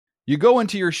You go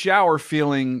into your shower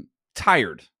feeling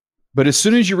tired, but as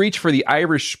soon as you reach for the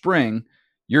Irish Spring,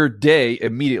 your day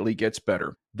immediately gets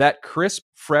better. That crisp,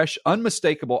 fresh,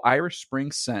 unmistakable Irish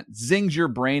Spring scent zings your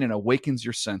brain and awakens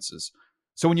your senses.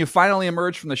 So when you finally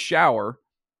emerge from the shower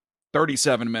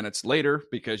 37 minutes later,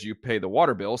 because you pay the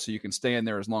water bill so you can stay in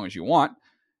there as long as you want,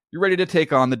 you're ready to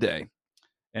take on the day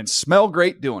and smell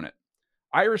great doing it.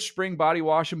 Irish Spring Body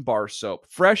Wash and Bar Soap.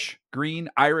 Fresh, green,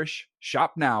 Irish.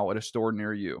 Shop now at a store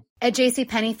near you. At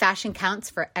JCPenney, fashion counts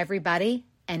for everybody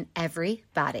and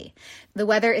everybody. The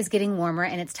weather is getting warmer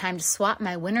and it's time to swap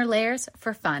my winter layers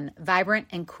for fun, vibrant,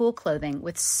 and cool clothing.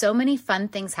 With so many fun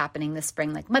things happening this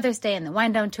spring, like Mother's Day and the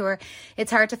Wind Down Tour,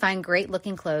 it's hard to find great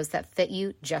looking clothes that fit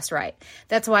you just right.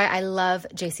 That's why I love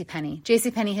JCPenney.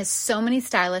 JCPenney has so many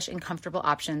stylish and comfortable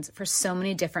options for so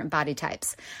many different body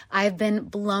types. I've been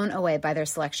blown away by their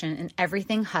selection, and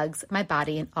everything hugs my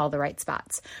body in all the right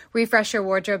spots. Refresh your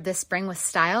wardrobe this spring with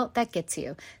style that gets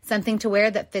you. Something to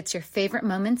wear that fits your favorite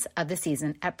moments of the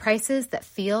season at prices that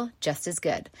feel just as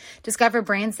good. Discover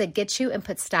brands that get you and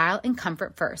put style and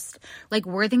comfort first, like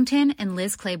Worthington and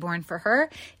Liz Claiborne for her,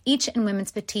 each in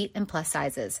women's petite and plus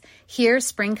sizes. Here,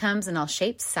 spring comes in all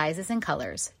shapes, sizes, and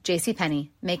colors. JCPenney,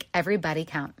 make everybody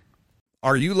count.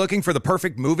 Are you looking for the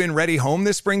perfect move-in ready home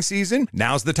this spring season?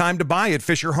 Now's the time to buy at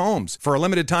Fisher Homes. For a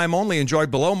limited time only, enjoy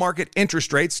below-market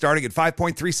interest rates starting at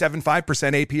 5.375%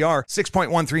 APR,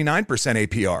 6.139%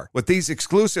 APR. With these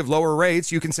exclusive lower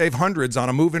rates, you can save hundreds on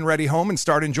a move-in ready home and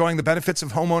start enjoying the benefits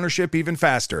of home ownership even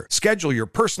faster. Schedule your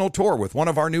personal tour with one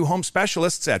of our new home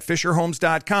specialists at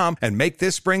FisherHomes.com and make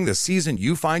this spring the season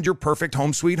you find your perfect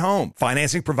home sweet home.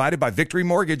 Financing provided by Victory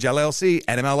Mortgage, LLC,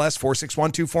 NMLS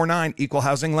 461249, Equal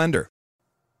Housing Lender.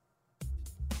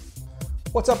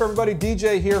 What's up, everybody?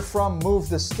 DJ here from Move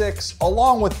the Sticks.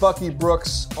 Along with Bucky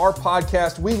Brooks, our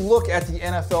podcast, we look at the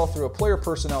NFL through a player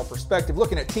personnel perspective,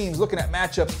 looking at teams, looking at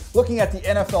matchups, looking at the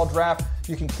NFL draft.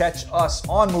 You can catch us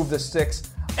on Move the Sticks,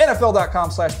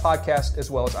 NFL.com/podcast, as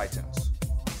well as iTunes.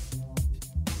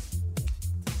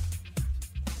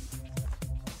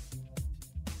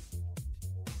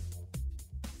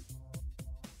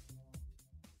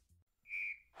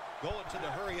 Going to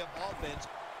the hurry-up offense.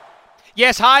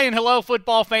 Yes, hi and hello,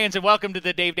 football fans, and welcome to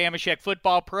the Dave Dameshek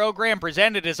football program,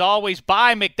 presented as always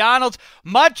by McDonald's.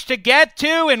 Much to get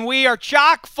to, and we are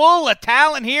chock full of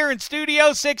talent here in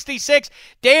Studio 66.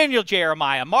 Daniel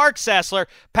Jeremiah, Mark Sessler,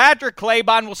 Patrick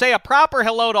Claybon. We'll say a proper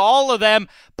hello to all of them,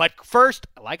 but first,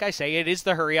 like I say, it is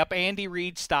the hurry-up Andy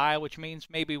Reid style, which means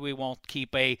maybe we won't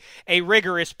keep a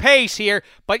rigorous pace here,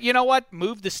 but you know what?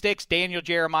 Move the Sticks. Daniel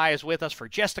Jeremiah is with us for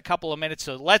just a couple of minutes,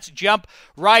 so let's jump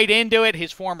right into it.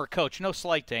 His former coach. No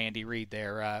slight to Andy Reid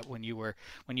there when you were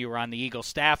on the Eagles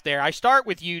staff there. I start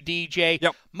with you, DJ.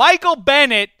 Yep. Michael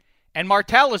Bennett and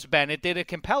Martellus Bennett did a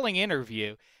compelling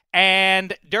interview,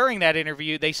 and during that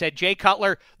interview, they said Jay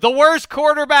Cutler, the worst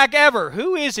quarterback ever.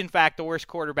 Who is, in fact, the worst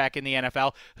quarterback in the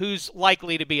NFL? Who's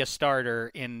likely to be a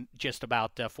starter in just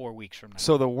about 4 weeks from now?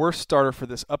 So the worst starter for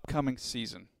this upcoming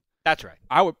season. That's right.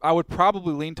 I would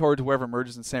probably lean towards whoever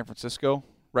emerges in San Francisco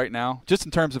right now, just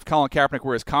in terms of Colin Kaepernick,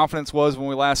 where his confidence was when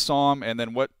we last saw him, and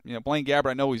then Blaine Gabbert,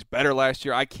 I know he was better last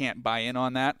year. I can't buy in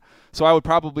on that. So I would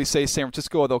probably say San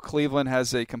Francisco, although Cleveland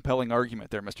has a compelling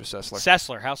argument there, Mr. Sessler.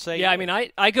 Sessler, how say you? Yeah, I mean,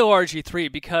 I go RG3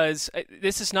 because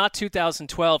this is not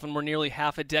 2012, and we're nearly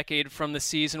half a decade from the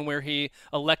season where he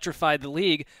electrified the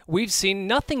league. We've seen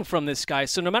nothing from this guy.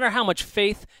 So no matter how much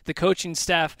faith the coaching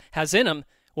staff has in him,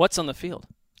 what's on the field?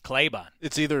 Claybon.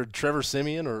 It's either Trevor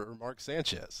Siemian or Mark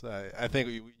Sanchez. I think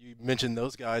you mentioned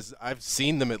those guys. I've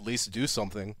seen them at least do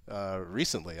something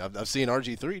recently. I've seen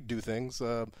RG3 do things,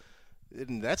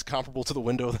 and that's comparable to the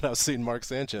window that I've seen Mark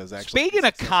Sanchez actually. Speaking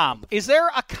of comp, is there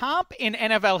a comp in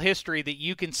NFL history that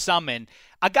you can summon?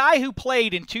 A guy who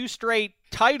played in 2 straight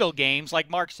title games like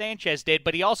Mark Sanchez did,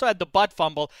 but he also had the butt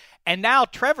fumble, and now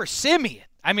Trevor Siemian.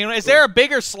 I mean, is there a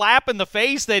bigger slap in the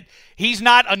face that he's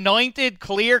not anointed,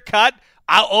 clear-cut,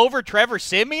 over Trevor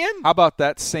Siemian? How about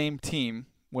that same team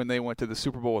when they went to the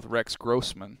Super Bowl with Rex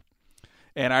Grossman?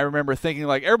 And I remember thinking,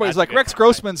 everybody's like, Rex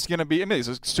Grossman's going to be, he's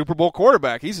a Super Bowl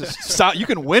quarterback. He's you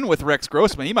can win with Rex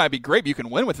Grossman. He might be great, but you can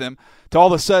win with him. To all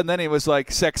of a sudden, then he was like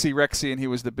sexy Rexy, and he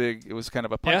was it was kind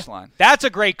of a punchline. Yeah. That's a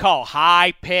great call.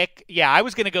 High pick. Yeah, I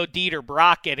was going to go Dieter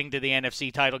Brock getting to the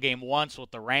NFC title game once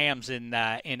with the Rams in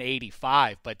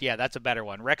 '85. But, yeah, that's a better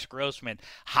one. Rex Grossman,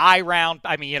 high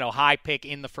pick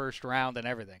in the first round and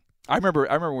everything. I remember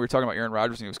we were talking about Aaron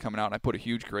Rodgers, and he was coming out, and I put a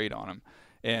huge grade on him.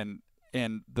 And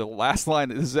And the last line,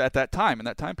 this is at that time, in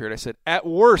that time period, I said, at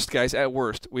worst, guys, at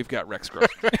worst, we've got Rex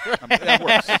Grossman. At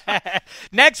worst.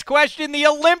 Next question. The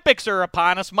Olympics are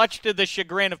upon us, much to the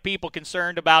chagrin of people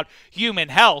concerned about human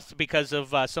health because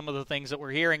of some of the things that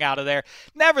we're hearing out of there.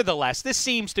 Nevertheless, this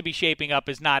seems to be shaping up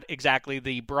as not exactly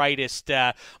the brightest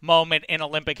moment in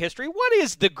Olympic history. What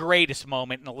is the greatest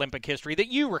moment in Olympic history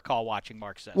that you recall watching,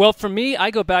 Mark Sessler? Well, for me,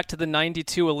 I go back to the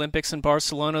 92 Olympics in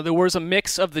Barcelona. There was a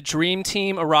mix of the dream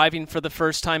team arriving for the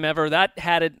first time ever. That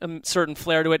had a certain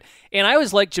flair to it. And I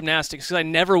always liked gymnastics because I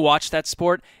never watched that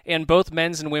sport, and both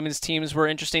men's and women's teams were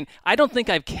interesting. I don't think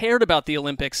I've cared about the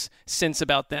Olympics since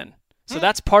about then. So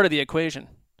that's part of the equation.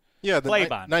 Yeah,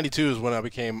 the 92 is when I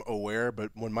became aware, but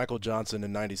when Michael Johnson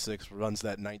in 96 runs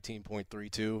that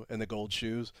 19.32 in the gold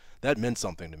shoes, that meant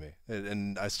something to me.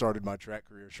 And I started my track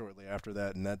career shortly after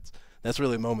that, and that's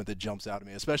really a moment that jumps out at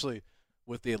me, especially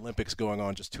with the Olympics going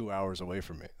on just 2 hours away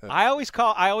from me. I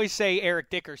always say Eric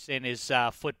Dickerson is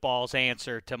football's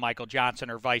answer to Michael Johnson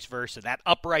or vice versa. That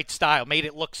upright style made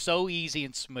it look so easy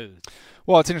and smooth.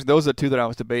 Well, it's interesting. Those are the two that I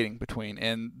was debating between.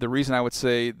 And the reason I would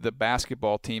say the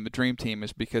basketball team, the Dream Team,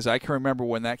 is because I can remember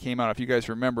when that came out. If you guys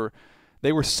remember,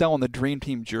 they were selling the Dream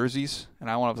Team jerseys, and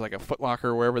I wanted, it was like a Foot Locker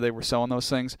or wherever they were selling those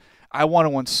things. I wanted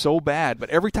one so bad, but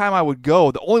every time I would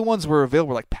go, the only ones were available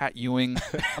were like Pat Ewing.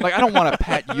 I'm like, I don't want a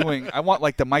Pat Ewing. I want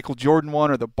like the Michael Jordan one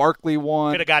or the Barkley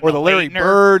one or the Larry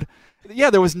Bird. Yeah,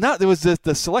 there was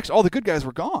the selection. All the good guys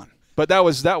were gone. But that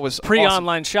was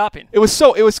pre-online awesome. Shopping. It was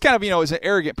kind of, it was an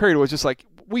arrogant period. It was just like,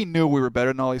 we knew we were better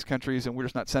than all these countries, and we're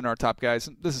just not sending our top guys.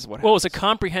 And this is what happened. Well, it was a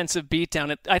comprehensive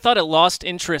beatdown. I thought it lost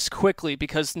interest quickly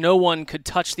because no one could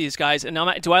touch these guys. And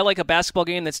do I like a basketball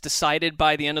game that's decided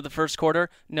by the end of the first quarter?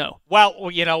 No. Well,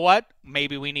 you know what?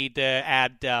 Maybe we need to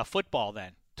add football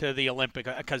then to the Olympic,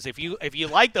 because if you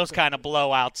like those kind of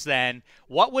blowouts, then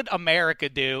what would America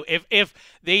do if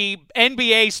the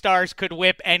NBA stars could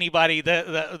whip anybody,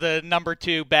 the number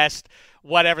 2 best,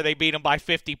 whatever, they beat them by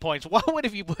 50 points? What would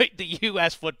if you put the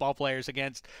U.S. football players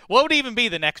against? What would even be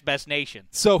the next best nation?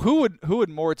 So who would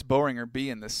Moritz Boehringer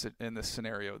be in this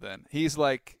scenario then? He's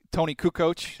like Tony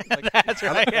Kukoc. Like, that's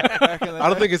right. I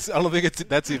don't think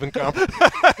that's even comparable.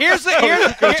 Here's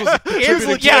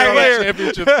the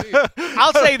championship team.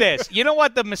 I'll say this. You know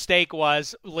what the mistake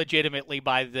was legitimately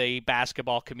by the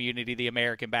basketball community, the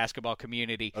American basketball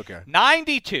community? Okay.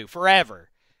 92 forever.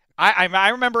 I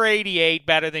remember 88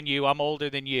 better than you. I'm older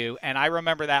than you, and I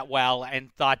remember that well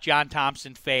and thought John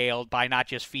Thompson failed by not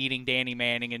just feeding Danny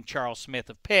Manning and Charles Smith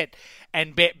of Pitt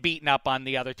and beating up on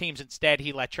the other teams. Instead,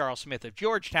 he let Charles Smith of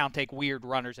Georgetown take weird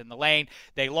runners in the lane.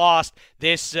 They lost.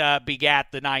 This begat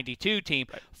the 92 team.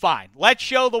 Right. Fine. Let's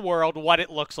show the world what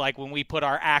it looks like when we put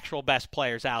our actual best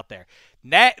players out there.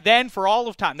 Then for all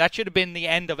of time, that should have been the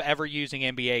end of ever using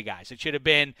NBA guys. It should have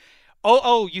been,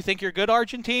 you think you're good,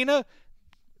 Argentina?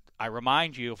 I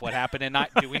remind you of what happened in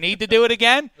 – do we need to do it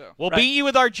again? No. We'll beat you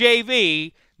with our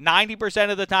JV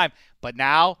 90% of the time. But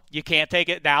now you can't take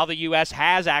it. Now the U.S.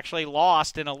 has actually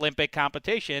lost an Olympic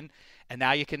competition, and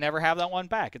now you can never have that one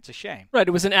back. It's a shame. Right.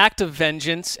 It was an act of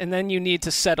vengeance, and then you need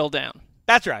to settle down.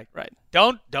 That's right. Right.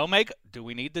 Don't make – do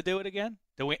we need to do it again?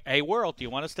 Hey, world, do you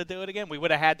want us to do it again? We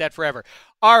would have had that forever.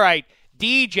 All right,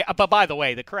 DJ – but by the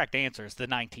way, the correct answer is the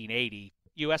 1980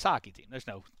 U.S. hockey team. There's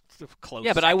no – close.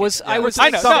 Yeah, but I wasn't I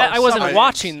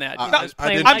watching that.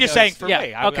 I'm just saying for me.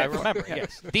 Okay. I remember.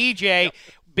 Yes. DJ,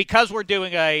 because we're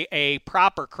doing a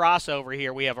proper crossover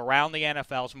here, we have Around the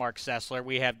NFL's Mark Sessler.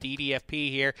 We have DDFP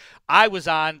here. I was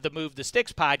on the Move the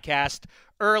Sticks podcast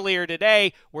earlier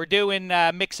today. We're doing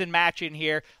mix and match in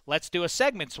here. Let's do a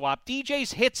segment swap.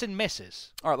 DJ's hits and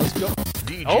misses. All right, let's go.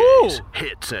 DJ's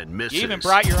hits and misses. You even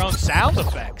brought your own sound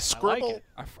effects. Scribble.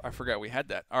 I like it. I forgot we had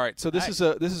that. All right, so this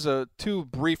is a 2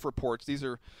 brief reports. These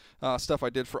are stuff I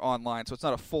did for online, so it's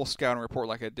not a full scouting report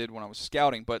like I did when I was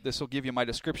scouting, but this will give you my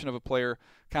description of a player,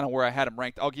 kind of where I had him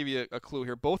ranked. I'll give you a clue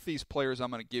here. Both these players I'm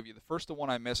going to give you. The first, the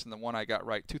one I missed, and the one I got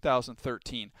right,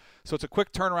 2013. So it's a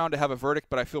quick turnaround to have a verdict,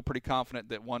 but I feel pretty confident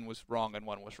that one was wrong and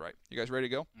one was right. You guys ready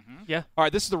to go? Mm-hmm. Yeah. All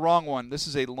right, this is the wrong one. This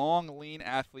is a long, lean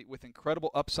athlete with incredible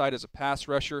upside as a pass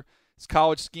rusher. His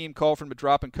college scheme called for him to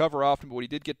drop and cover often, but when he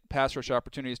did get pass rush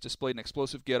opportunities, displayed an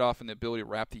explosive get-off and the ability to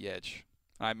wrap the edge.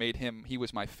 I made him, he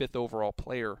was my 5th overall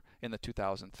player in the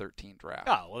 2013 draft.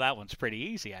 Oh, well, that one's pretty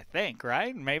easy, I think,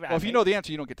 right? Maybe. Well, if you know the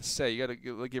answer, you don't get to say. You got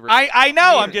to give her. I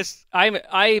know. I'm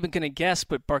going to guess,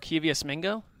 but Barkevius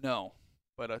Mingo? No,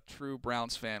 but a true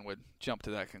Browns fan would jump to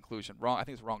that conclusion. Wrong. I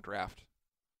think it's the wrong draft.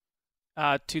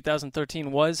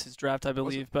 2013 was his draft, I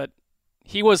believe, but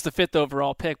he was the 5th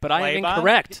overall pick, but I am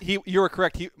incorrect. You were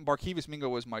correct. Barkevius Mingo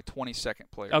was my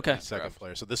 22nd player. Okay. Second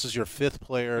player. So this is your 5th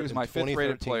player. He was my 5th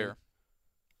rated player.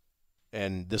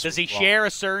 And this Does was he wrong. share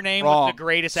a surname Wrong. with the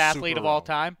greatest athlete Super of all wrong.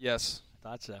 time? Yes.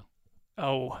 Thought so.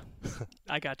 Oh,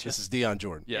 I got you. This is Deion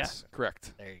Jordan. Yes.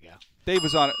 Correct. There you go. Dave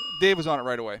was on it. Dave was on it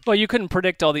right away. Well, you couldn't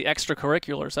predict all the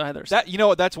extracurriculars either. That you know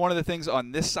what? That's one of the things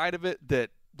on this side of it that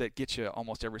gets you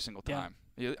almost every single Yeah. time.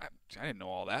 I didn't know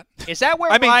all that. Is that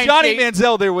where I mean, Ryan Johnny Shea-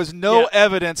 Manziel, there was no Yeah.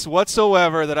 evidence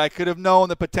whatsoever that I could have known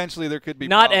that potentially there could be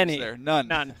Not problems any. there. None.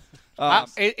 None.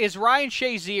 Is Ryan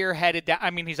Shazier headed down? I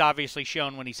mean, he's obviously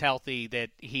shown when he's healthy that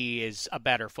he is a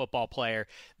better football player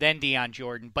than Deion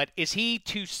Jordan. But is he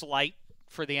too slight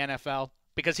for the NFL?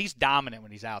 Because he's dominant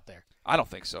when he's out there. I don't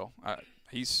think so.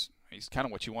 He's kind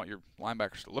of what you want your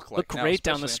linebackers to look like. Looked now, great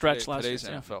down the especially in stretch last today's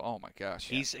year, yeah. NFL. Oh my gosh.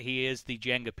 He is the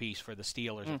Jenga piece for the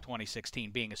Steelers of 2016,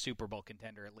 being a Super Bowl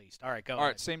contender at least. All right, go All ahead.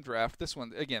 right, same draft. This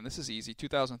one, again, this is easy.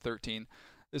 2013.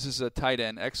 This is a tight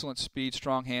end. Excellent speed,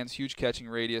 strong hands, huge catching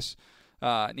radius.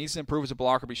 Needs to improve as a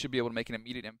blocker, but he should be able to make an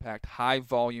immediate impact.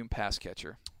 High-volume pass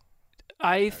catcher.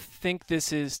 I think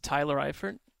this is Tyler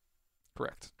Eifert.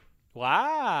 Correct.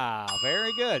 Wow,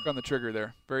 very good. Click on the trigger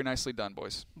there. Very nicely done,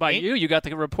 boys. By Ain't- you got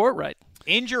the report right.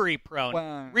 Injury prone.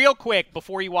 Wow. Real quick,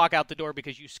 before you walk out the door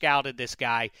because you scouted this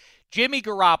guy, Jimmy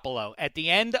Garoppolo, at the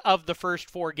end of the first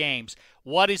 4 games,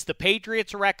 what is the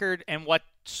Patriots' record and what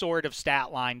sort of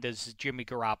stat line does Jimmy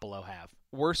Garoppolo have?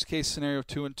 Worst case scenario,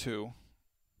 2-2.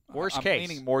 Worst I'm case.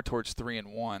 leaning more towards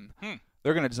 3-1. Hmm.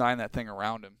 They're going to design that thing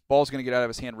around him. Ball's going to get out of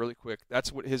his hand really quick.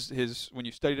 That's what his when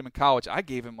you studied him in college, I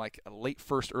gave him like a late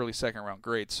first, early second round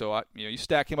grade. So you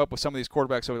stack him up with some of these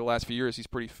quarterbacks over the last few years, he's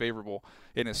pretty favorable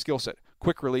in his skill set.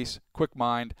 Quick release, quick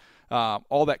mind,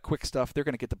 all that quick stuff. They're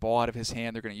going to get the ball out of his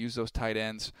hand. They're going to use those tight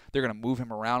ends. They're going to move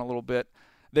him around a little bit.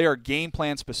 They are game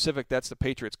plan specific. That's the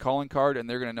Patriots calling card, and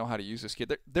they're going to know how to use this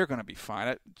kid. They're going to be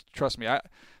fine. Trust me.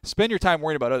 Spend your time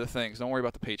worrying about other things. Don't worry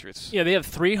about the Patriots. Yeah, they have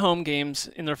 3 home games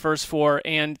in their first 4,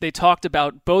 and they talked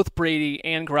about both Brady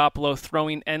and Garoppolo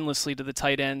throwing endlessly to the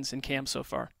tight ends in camp so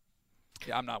far.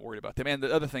 Yeah, I'm not worried about them. And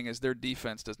the other thing is their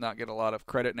defense does not get a lot of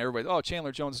credit, and everybody,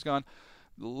 Chandler Jones is gone.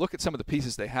 Look at some of the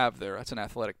pieces they have there. That's an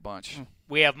athletic bunch.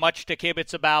 We have much to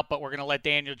kibitz about, but we're going to let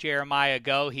Daniel Jeremiah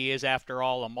go. He is, after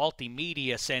all, a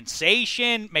multimedia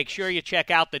sensation. Make sure you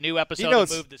check out the new episode of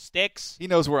Move the Sticks. He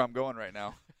knows where I'm going right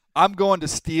now. I'm going to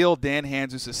steal Dan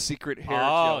Hanzus' secret hair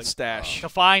gel stash. To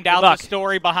find out the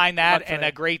story behind that and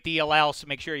a great deal else,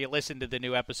 make sure you listen to the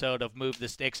new episode of Move the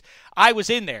Sticks. I was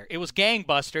in there. It was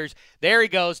gangbusters. There he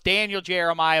goes, Daniel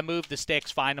Jeremiah, Move the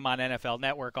Sticks. Find him on NFL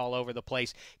Network all over the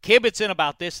place. Kibitzing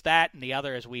about this, that, and the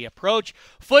other as we approach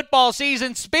football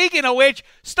season. Speaking of which,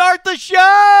 start the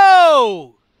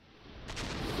show!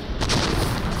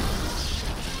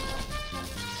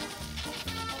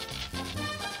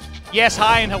 Yes,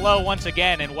 hi and hello once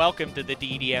again, and welcome to the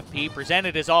DDFP,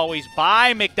 presented as always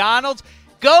by McDonald's.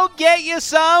 Go get you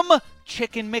some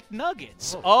Chicken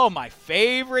McNuggets. Oh, my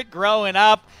favorite growing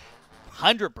up.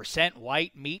 100%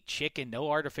 white meat chicken, no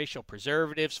artificial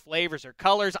preservatives, flavors, or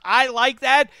colors. I like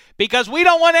that because we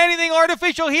don't want anything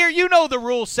artificial here. You know the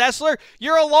rules, Sessler.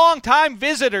 You're a longtime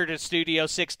visitor to Studio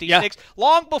 66. Yeah.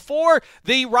 Long before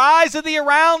the rise of the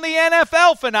Around the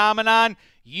NFL phenomenon,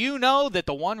 you know that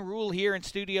the one rule here in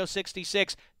Studio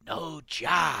 66, no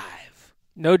jive.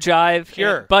 No jive,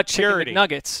 Pure. but chicken Purity.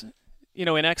 McNuggets,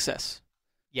 in excess.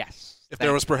 Yes. If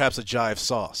there was perhaps a jive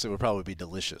sauce, it would probably be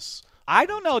delicious. I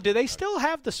don't know. Do they still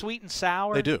have the sweet and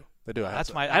sour? They do. I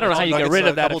don't know how you get rid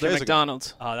of that if you're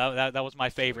McDonald's. Oh, that was my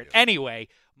favorite. Anyway,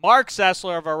 Mark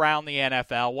Sessler of Around the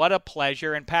NFL. What a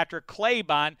pleasure. And Patrick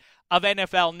Claybon of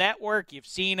NFL Network. You've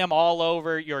seen him all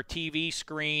over your TV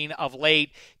screen of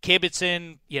late.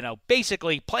 Kibitzin,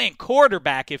 basically playing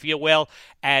quarterback, if you will,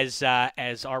 as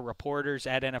our reporters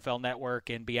at NFL Network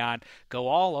and beyond go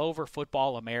all over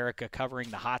Football America covering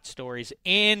the hot stories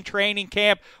in training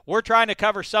camp. We're trying to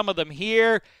cover some of them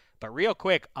here. But real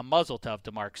quick, a muzzle tov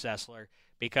to Mark Sessler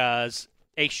because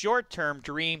a short-term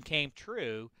dream came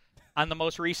true on the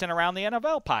most recent Around the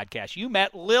NFL podcast. You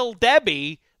met Lil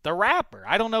Debbie, the rapper.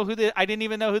 I didn't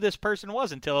even know who this person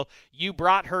was until you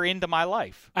brought her into my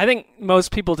life. I think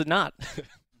most people did not.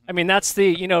 I mean, that's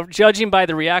judging by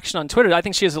the reaction on Twitter, I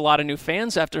think she has a lot of new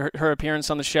fans after her appearance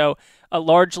on the show. A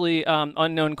largely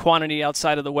unknown quantity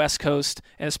outside of the West Coast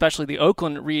and especially the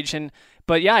Oakland region.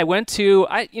 But yeah, I went to,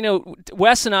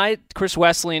 Wes and I, Chris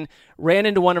Wessling, ran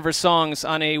into one of her songs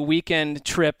on a weekend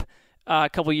trip a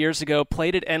couple years ago,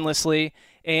 played it endlessly,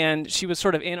 and she was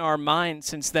sort of in our mind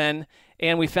since then.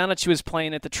 And we found out she was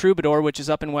playing at the Troubadour, which is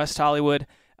up in West Hollywood,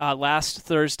 last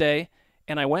Thursday,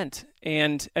 and I went.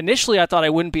 And initially I thought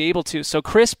I wouldn't be able to. So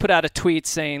Chris put out a tweet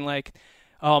saying,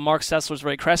 oh, Mark Sessler's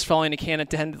very crestfallen. He can't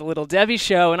attend the Little Debbie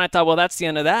show. And I thought, well, that's the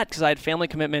end of that because I had family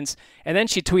commitments. And then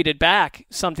she tweeted back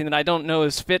something that I don't know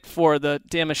is fit for the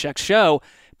Damashek show,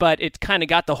 but it kind of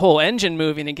got the whole engine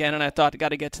moving again. And I thought, I got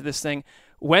to get to this thing.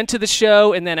 Went to the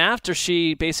show, and then after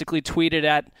she basically tweeted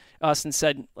at us and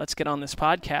said, let's get on this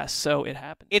podcast. So it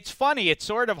happened. It's funny. It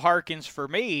sort of harkens for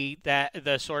me that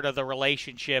the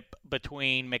relationship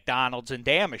between McDonald's and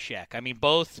Damashek. I mean,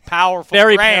 both powerful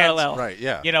Very brands. parallel. Right,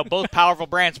 yeah. Both powerful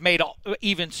brands made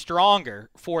even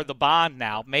stronger for the bond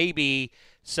now. Maybe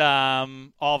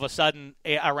some, all of a sudden,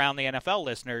 around the NFL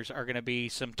listeners are going to be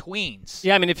some tweens.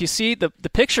 Yeah, I mean, if you see the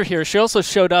picture here, she also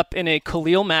showed up in a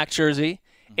Khalil Mack jersey.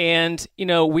 And,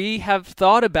 we have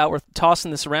thought about, we're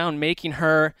tossing this around, making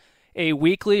her a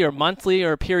weekly or monthly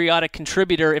or periodic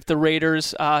contributor if the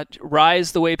Raiders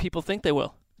rise the way people think they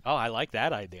will. Oh, I like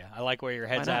that idea. I like where your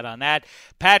head's at on that.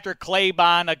 Patrick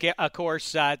Claybon, of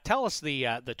course, tell us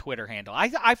the Twitter handle.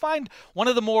 I find one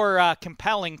of the more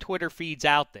compelling Twitter feeds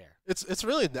out there. It's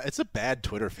a bad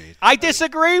Twitter feed. I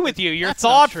disagree with you. You're That's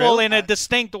not thoughtful true. in a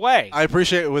distinct way. I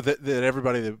appreciate that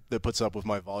everybody that puts up with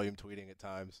my volume tweeting at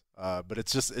times, but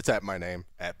it's at my name,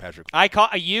 at Patrick.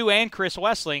 You and Chris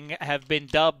Wessling have been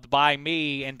dubbed by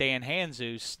me and Dan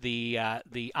Hanzus the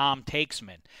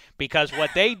Takesmen, because what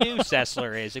they do,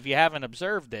 Sessler, is, if you haven't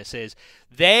observed this, is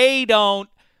they don't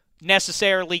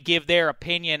necessarily give their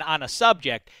opinion on a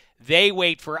subject. They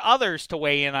wait for others to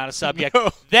weigh in on a subject. No.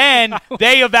 Then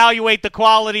they evaluate the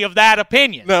quality of that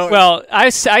opinion. No, Well, I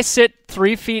sit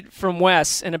 3 feet from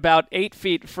Wes and about 8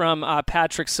 feet from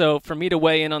Patrick, so for me to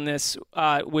weigh in on this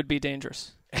would be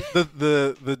dangerous.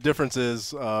 the difference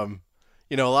is, a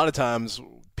lot of times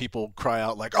people cry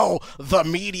out like, "Oh, the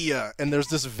media," and there's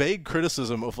this vague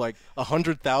criticism of like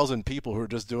 100,000 people who are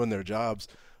just doing their jobs.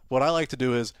 What I like to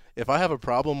do is, if I have a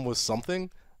problem with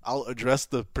something, I'll address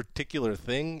the particular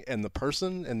thing and the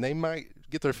person, and they might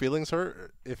get their feelings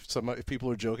hurt if people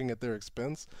are joking at their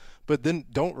expense. But then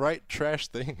don't write trash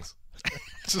things.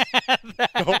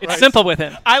 It's simple with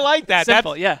him. I like that.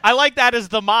 Simple, yeah. I like that as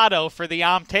the motto for the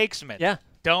Takesman. Yeah.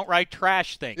 Don't write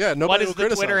trash things. Yeah, nobody what is will the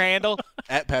criticize. Twitter handle?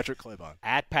 At Patrick Claybon.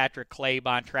 At Patrick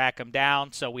Claybon. Track him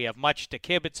down. So we have much to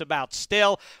kibitz about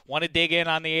still. Want to dig in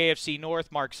on the AFC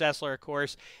North. Mark Sessler, of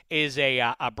course, is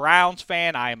a Browns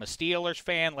fan. I am a Steelers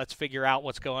fan. Let's figure out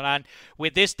what's going on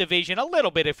with this division a little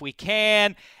bit if we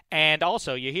can. And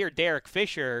also, you hear Derek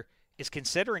Fisher is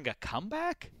considering a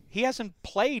comeback? He hasn't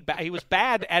played. He was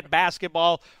bad at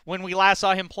basketball when we last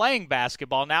saw him playing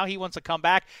basketball. Now he wants to come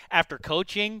back after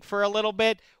coaching for a little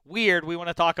bit. Weird. We want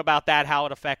to talk about that, how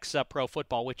it affects pro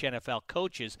football, which NFL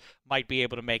coaches might be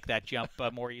able to make that jump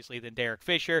more easily than Derek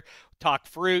Fisher. Talk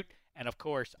fruit. And, of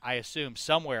course, I assume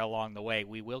somewhere along the way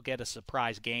we will get a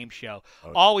surprise game show.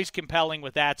 Always compelling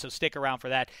with that, so stick around for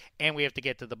that. And we have to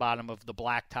get to the bottom of the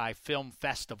Black Tie Film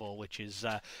Festival, which is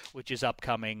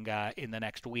upcoming in the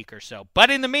next week or so. But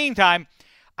in the meantime,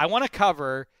 I want to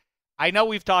cover – I know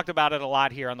we've talked about it a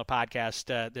lot here on the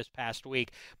podcast this past week,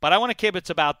 but I want to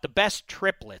kibitz about the best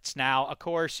triplets. Now, of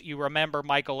course, you remember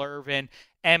Michael Irvin,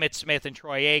 Emmitt Smith, and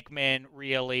Troy Aikman,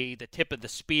 really the tip of the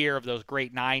spear of those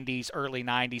great 90s, early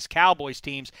 90s Cowboys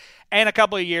teams. And a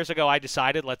couple of years ago, I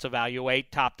decided let's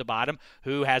evaluate top to bottom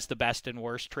who has the best and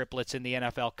worst triplets in the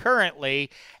NFL currently.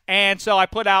 And so I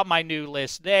put out my new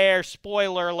list there.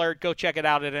 Spoiler alert, go check it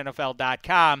out at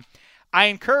NFL.com. I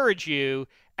encourage you,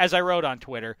 as I wrote on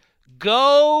Twitter,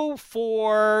 go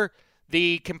for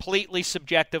the completely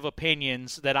subjective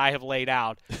opinions that I have laid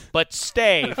out, but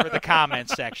stay for the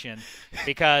comments section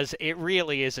because it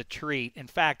really is a treat. In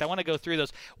fact, I want to go through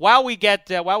those while we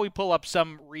pull up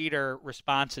some reader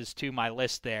responses to my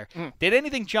list there. Did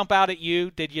anything jump out at you?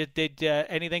 Did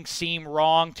anything seem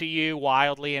wrong to you?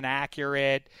 Wildly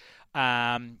inaccurate?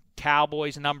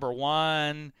 Cowboys number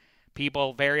one.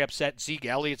 People very upset. Zeke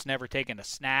Elliott's never taken a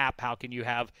snap. How can you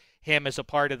have him as a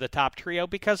part of the top trio?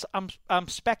 Because I'm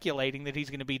speculating that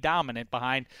he's going to be dominant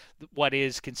behind what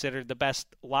is considered the best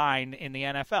line in the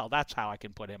NFL. That's how I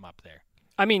can put him up there.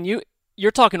 I mean,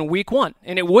 you're talking week one,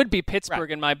 and it would be Pittsburgh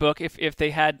right in my book if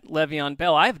they had Le'Veon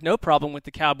Bell. I have no problem with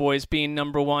the Cowboys being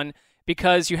number one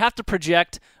because you have to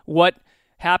project what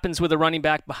happens with a running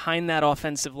back behind that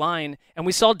offensive line. And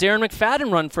we saw Darren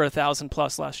McFadden run for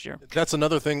 1,000+ last year. That's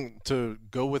another thing to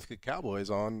go with the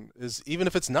Cowboys on is even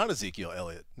if it's not Ezekiel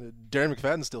Elliott, Darren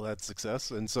McFadden still had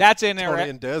success. And so that's in there. Tony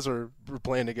and Dez are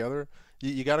playing together.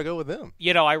 You got to go with them.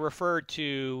 I referred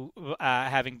to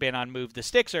having been on Move the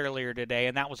Sticks earlier today,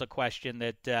 and that was a question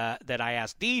that I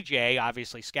asked DJ,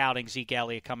 obviously scouting Zeke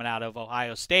Elliott coming out of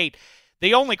Ohio State.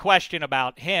 The only question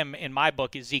about him in my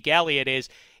book is Zeke Elliott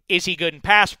Is he good in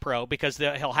pass pro? Because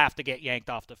he'll have to get yanked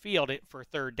off the field for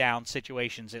third down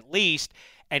situations at least.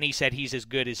 And he said he's as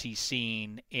good as he's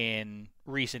seen in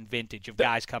recent vintage of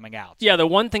guys coming out. Yeah, the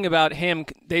one thing about him,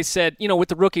 they said, with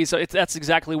the rookies, that's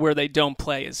exactly where they don't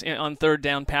play, is on third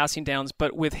down passing downs.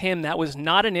 But with him, that was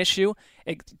not an issue,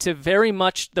 to very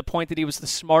much the point that he was the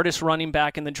smartest running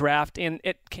back in the draft. And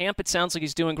at camp, it sounds like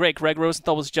he's doing great. Greg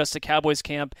Rosenthal was just at Cowboys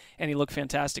camp, and he looked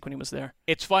fantastic when he was there.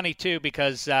 It's funny, too,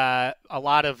 because a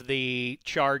lot of the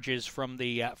charges from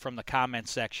the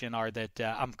comments section are that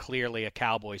I'm clearly a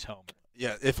Cowboys homer.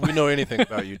 Yeah, if we know anything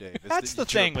about you, Dave, that's the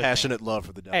thing. Passionate love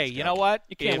for the Dallas Cowboys. Hey, you know what?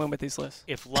 You can't win with these lists.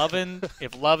 If loving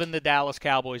the Dallas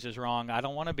Cowboys is wrong, I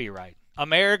don't want to be right.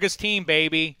 America's team,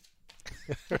 baby.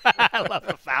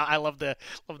 I love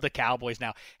the Cowboys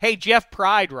now. Hey, Jeff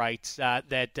Pride writes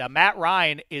that Matt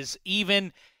Ryan is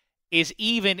even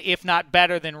if not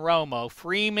better than Romo.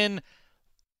 Freeman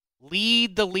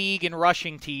lead the league in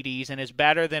rushing TDs and is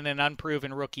better than an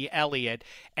unproven rookie Elliott,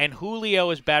 and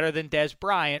Julio is better than Dez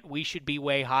Bryant. We should be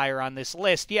way higher on this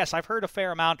list. Yes, I've heard a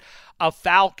fair amount of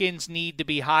Falcons need to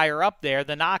be higher up there.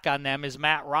 The knock on them is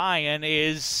Matt Ryan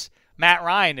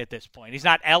at this point. He's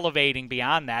not elevating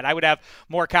beyond that. I would have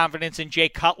more confidence in Jay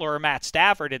Cutler or Matt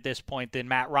Stafford at this point than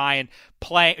Matt Ryan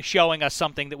showing us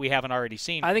something that we haven't already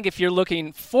seen. I think if you're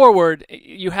looking forward,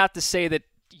 you have to say that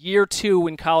year 2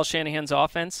 in Kyle Shanahan's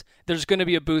offense, there's going to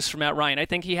be a boost for Matt Ryan. I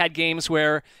think he had games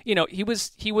where, he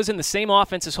was in the same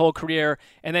offense his whole career,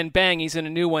 and then bang, he's in a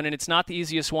new one, and it's not the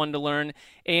easiest one to learn.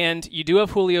 And you do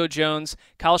have Julio Jones.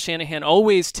 Kyle Shanahan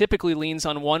always typically leans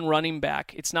on one running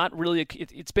back. It's not really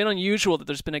it's been unusual that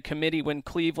there's been a committee when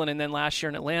Cleveland and then last year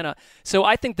in Atlanta. So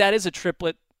I think that is a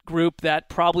triplet group that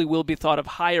probably will be thought of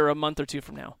higher a month or two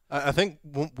from now. I think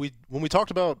when we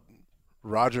talked about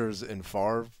Rodgers and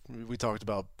Favre, we talked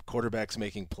about quarterbacks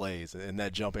making plays and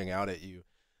that jumping out at you.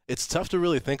 It's tough to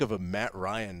really think of a Matt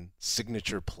Ryan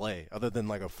signature play other than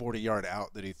like a 40-yard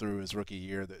out that he threw his rookie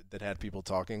year that had people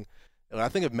talking. And I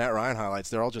think of Matt Ryan highlights,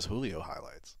 they're all just Julio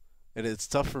highlights. And it's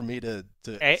tough for me to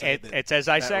it's as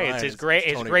I say, it's his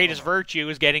greatest virtue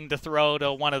is getting to throw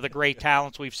to one of the great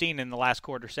talents we've seen in the last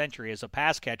quarter century as a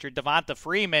pass catcher. Devonta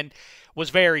Freeman was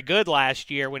very good last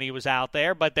year when he was out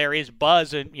there, but there is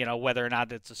buzz, and whether or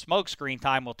not it's a smokescreen,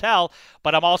 time will tell.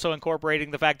 But I'm also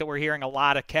incorporating the fact that we're hearing a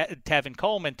lot of Tevin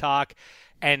Coleman talk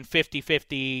and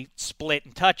 50-50 split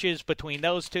in touches between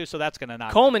those two, so that's going to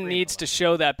knock Coleman needs to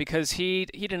show that because he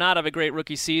did not have a great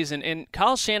rookie season, and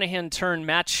Kyle Shanahan turned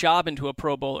Matt Schaub into a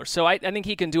Pro Bowler, so I think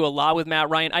he can do a lot with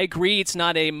Matt Ryan. I agree it's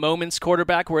not a moments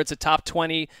quarterback where it's a top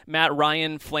 20 Matt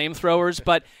Ryan flamethrowers,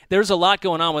 but there's a lot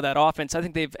going on with that offense. I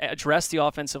think they've addressed the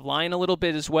offensive line a little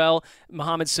bit as well.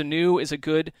 Mohamed Sanu is a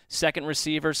good second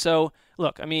receiver, so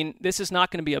look, this is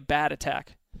not going to be a bad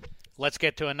attack. Let's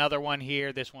get to another one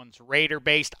here. This one's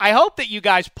Raider-based. I hope that you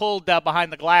guys pulled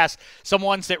behind the glass some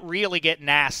ones that really get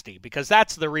nasty, because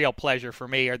that's the real pleasure for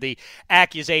me, are the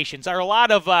accusations. There are a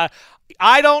lot of,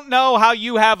 I don't know how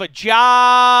you have a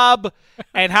job,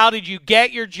 and how did you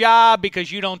get your job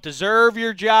because you don't deserve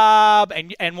your job.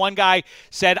 And one guy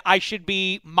said, I should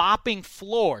be mopping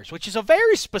floors, which is a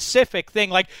very specific thing.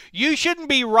 Like, you shouldn't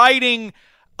be writing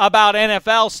about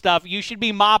NFL stuff, you should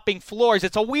be mopping floors.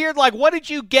 It's a weird, what did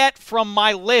you get from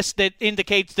my list that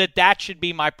indicates that should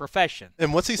be my profession?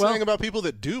 And what's he saying about people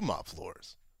that do mop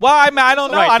floors? Well, I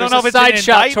don't know. Right, I don't know if it's a side an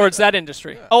shot indictment towards that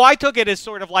industry. Yeah. Oh, I took it as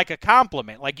sort of like a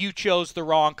compliment. Like, you chose the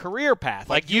wrong career path.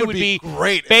 Like you would be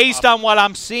great based on what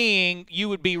I'm seeing. You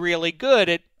would be really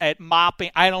good at mopping.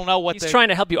 I don't know what he's trying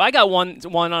to help you. I got one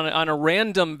on a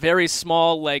random, very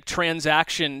small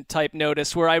transaction type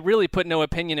notice where I really put no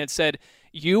opinion. It said,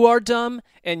 "You are dumb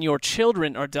and your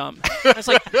children are dumb." I was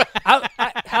like,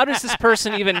 how does this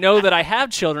person even know that I have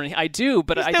children? I do,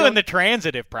 but he's doing the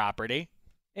transitive property.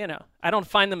 I don't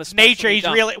find them especially nature. He's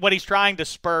dumb. Really what he's trying to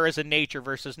spur is a nature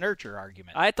versus nurture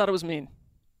argument. I thought it was mean.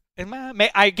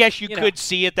 I guess you could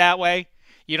see it that way.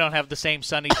 You don't have the same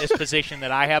sunny disposition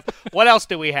that I have. What else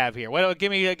do we have here?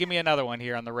 Give me another one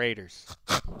here on the Raiders.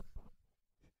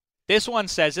 This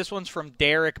one's from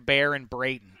Derek Barron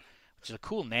Brayton, which is a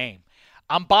cool name.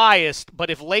 I'm biased, but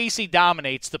if Lacy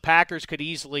dominates, the Packers could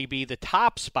easily be the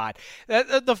top spot.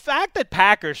 The fact that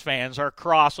Packers fans are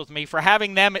cross with me for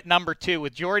having them at number 2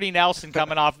 with Jordy Nelson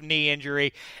coming off knee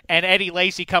injury and Eddie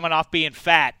Lacy coming off being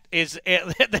fat is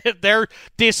that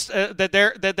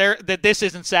this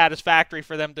isn't satisfactory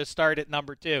for them to start at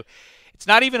number 2. It's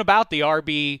not even about the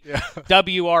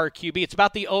WRQB. It's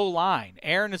about the O-line.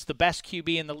 Aaron is the best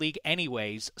QB in the league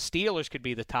anyways. Steelers could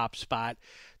be the top spot.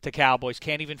 To Cowboys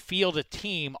can't even field a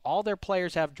team. All their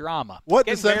players have drama. What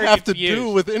does that have to do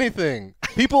with anything?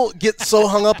 People get so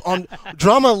hung up on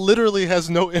drama. Literally has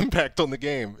no impact on the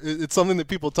game. It's something that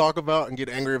people talk about and get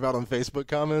angry about on Facebook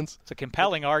comments. It's a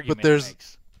compelling argument.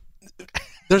 But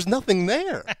there's nothing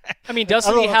there. I mean,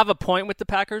 doesn't he have a point with the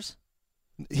Packers?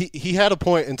 He had a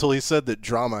point until he said that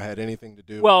drama had anything to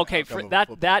do. Well, with okay, for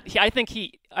that I think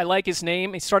I like his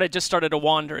name. He just started to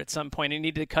wander at some point. He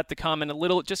needed to cut the comment a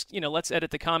little. Just let's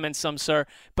edit the comments some, sir.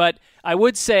 But I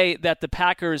would say that the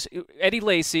Packers, Eddie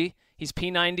Lacy, he's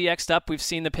P90X'd up. We've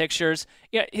seen the pictures.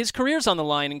 Yeah, his career's on the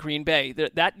line in Green Bay.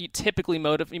 That typically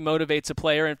motivates a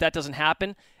player, and if that doesn't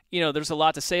happen, there's a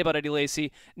lot to say about Eddie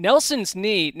Lacy. Nelson's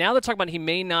knee. Now they're talking about he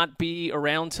may not be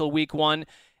around till week 1.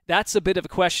 That's a bit of a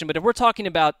question, but if we're talking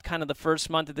about kind of the first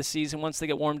month of the season, once they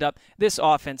get warmed up, this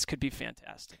offense could be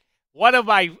fantastic. One of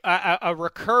my a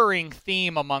recurring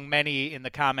theme among many in the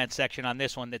comment section on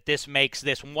this one, that this makes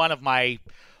this one of my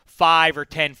 5 or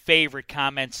 10 favorite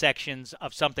comment sections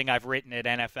of something I've written at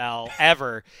NFL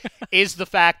ever, is the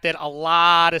fact that a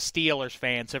lot of Steelers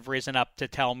fans have risen up to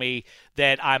tell me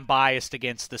that I'm biased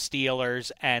against the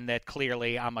Steelers and that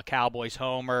clearly I'm a Cowboys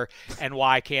homer, and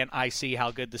why can't I see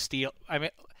how good the Steelers... I mean,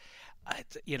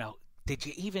 did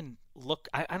you even look?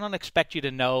 I don't expect you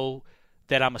to know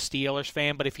that I'm a Steelers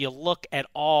fan, but if you look at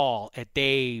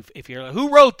Dave, if you're like,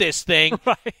 who wrote this thing,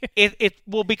 right. it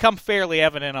will become fairly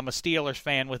evident I'm a Steelers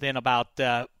fan within about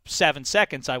 7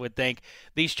 seconds, I would think.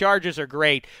 These Chargers are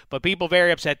great, but people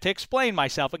very upset. To explain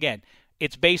myself again,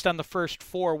 it's based on the first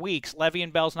 4 weeks.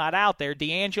 Le'Veon Bell's not out there.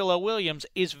 D'Angelo Williams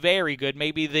is very good,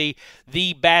 maybe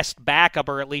the best backup,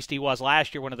 or at least he was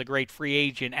last year, one of the great free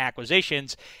agent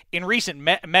acquisitions in recent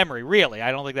memory, really.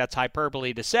 I don't think that's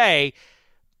hyperbole to say.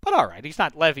 But all right, he's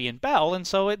not Le'Veon Bell, and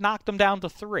so it knocked him down to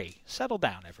 3. Settle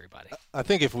down, everybody. I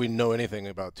think if we know anything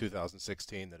about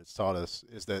 2016 that it's taught us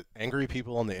is that angry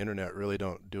people on the internet really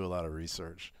don't do a lot of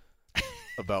research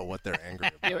about what they're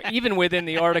angry about. Even within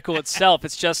the article itself,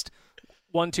 it's just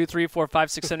 1, 2, 3, 4, 5,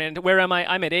 6, 7, 8. Where am I?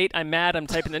 I'm at 8. I'm mad. I'm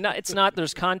typing no, it's not.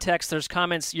 There's context. There's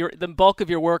comments. The bulk of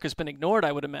your work has been ignored,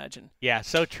 I would imagine. Yeah,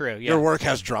 so true. Yeah. Your work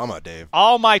has drama, Dave.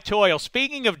 All my toil.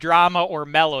 Speaking of drama or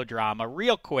melodrama,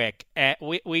 real quick,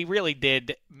 we really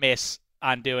did miss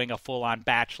on doing a full-on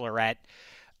Bachelorette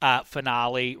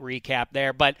finale recap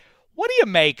there. But what do you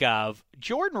make of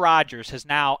Jordan Rodgers has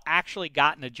now actually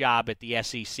gotten a job at the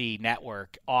SEC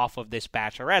network off of this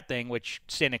Bachelorette thing, which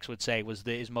cynics would say was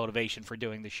his motivation for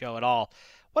doing the show at all.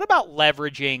 What about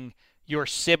leveraging your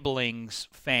siblings'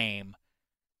 fame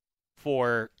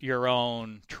for your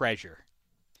own treasure?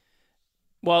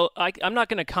 Well, I'm not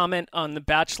going to comment on the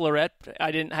Bachelorette.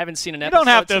 I haven't seen an episode. You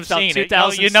don't have to have seen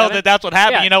it. You know that's what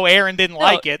happened. Yeah. Aaron didn't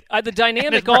like it. The dynamic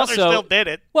and his brother also still did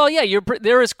it. Well, yeah,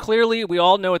 there is clearly, we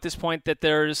all know at this point that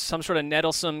there's some sort of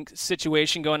nettlesome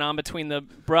situation going on between the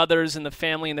brothers and the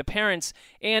family and the parents.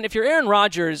 And if you're Aaron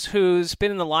Rodgers, who's been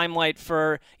in the limelight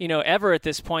for ever at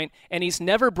this point, and he's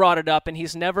never brought it up, and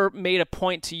he's never made a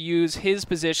point to use his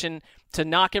position to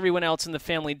knock everyone else in the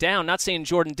family down. Not saying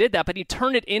Jordan did that, but he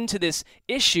turned it into this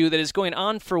issue that is going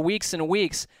on for weeks and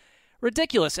weeks.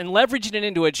 Ridiculous. And leveraging it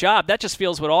into a job, that just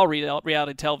feels what all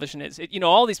reality television is.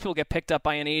 All these people get picked up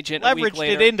by an agent a week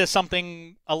later. Leveraged it into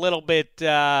something a little bit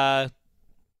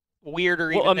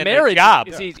weirder even than marriage, a job.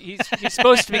 He's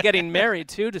supposed to be getting married,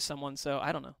 too, to someone, so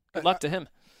I don't know. Good luck to him.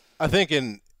 I think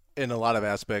in a lot of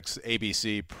aspects,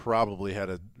 ABC probably had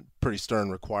a pretty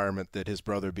stern requirement that his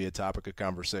brother be a topic of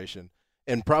conversation.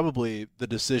 And probably the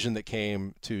decision that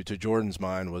came to Jordan's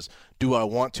mind was, do I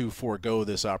want to forego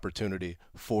this opportunity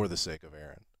for the sake of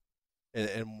Aaron?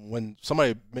 And when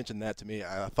somebody mentioned that to me,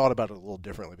 I thought about it a little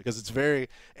differently because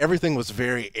everything was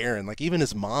very Aaron. Like even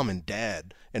his mom and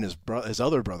dad and his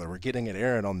other brother were getting at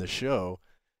Aaron on the show,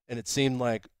 and it seemed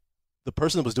like the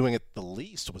person that was doing it the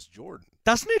least was Jordan.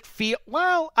 Doesn't it feel?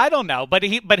 Well, I don't know, but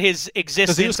his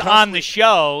existence on the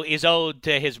show is owed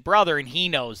to his brother, and he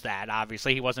knows that.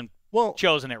 Obviously, he wasn't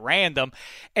chosen at random,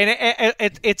 and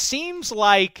it seems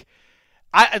like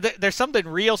there's something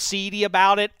real seedy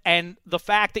about it, and the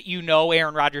fact that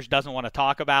Aaron Rodgers doesn't want to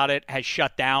talk about it has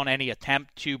shut down any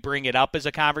attempt to bring it up as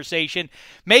a conversation,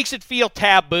 makes it feel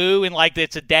taboo and like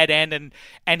it's a dead end,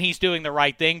 and he's doing the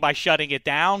right thing by shutting it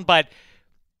down, but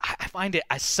I find it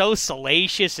so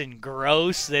salacious and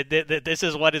gross that this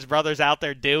is what his brother's out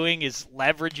there doing, is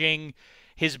leveraging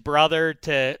his brother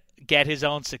to get his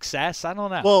own success. I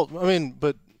don't know. Well, I mean,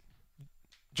 but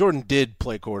Jordan did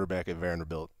play quarterback at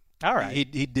Vanderbilt. All right.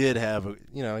 He did have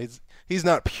he's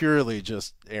not purely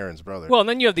just Aaron's brother. Well, and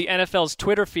then you have the NFL's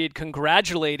Twitter feed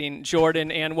congratulating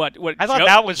Jordan and what I thought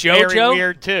that was very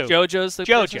weird too. JoJo's the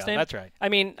person's name? That's right. I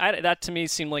mean, that to me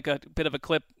seemed like a bit of a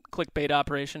clickbait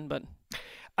operation, but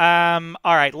All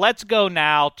right, let's go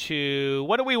now to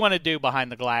what do we want to do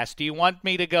behind the glass? Do you want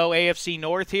me to go AFC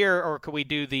North here, or could we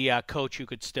do the coach who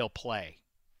could still play?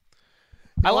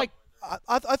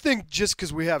 I think just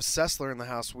because we have Sessler in the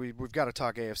house, we've got to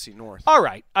talk AFC North. All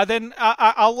right, then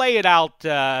I'll lay it out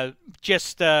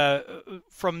just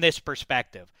from this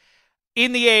perspective.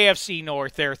 In the AFC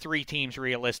North, there are 3 teams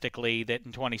realistically that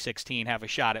in 2016 have a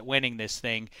shot at winning this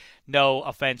thing. No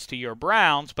offense to your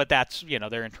Browns, but that's,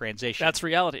 they're in transition. That's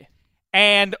reality.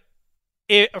 And,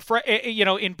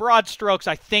 in broad strokes,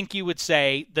 I think you would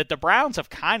say that the Browns have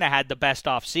kind of had the best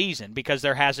offseason because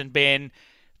there hasn't been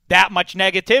that much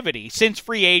negativity since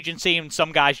free agency, and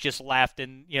some guys just left,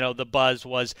 and, the buzz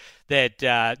was that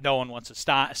no one wants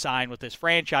to sign with this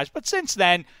franchise. But since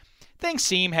then, things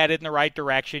seem headed in the right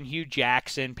direction. Hugh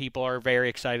Jackson, people are very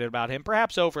excited about him,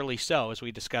 perhaps overly so, as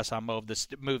we discuss on Move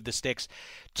the Sticks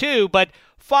too. But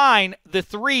fine, the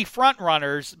 3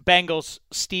 front-runners, Bengals,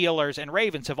 Steelers, and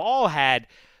Ravens, have all had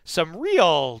some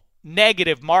real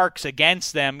negative marks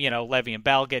against them. Le'Veon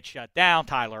Bell gets shut down.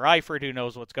 Tyler Eifert, who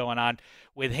knows what's going on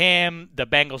with him. The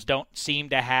Bengals don't seem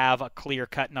to have a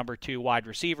clear-cut number 2 wide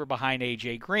receiver behind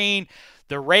A.J. Green.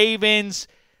 The Ravens,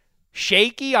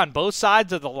 shaky on both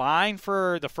sides of the line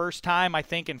for the first time, I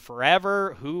think, in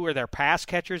forever. Who are their pass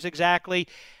catchers exactly?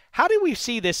 How do we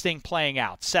see this thing playing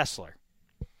out? Sessler.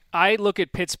 I look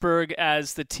at Pittsburgh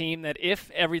as the team that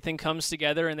if everything comes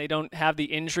together and they don't have the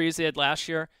injuries they had last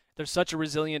year, they're such a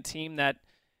resilient team that,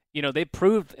 they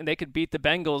proved and they could beat the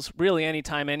Bengals really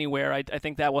anytime, anywhere. I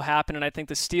think that will happen, and I think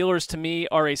the Steelers, to me,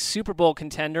 are a Super Bowl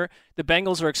contender. The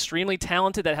Bengals are extremely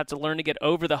talented that have to learn to get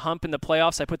over the hump in the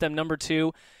playoffs. I put them number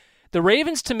 2. The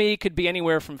Ravens, to me, could be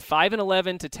anywhere from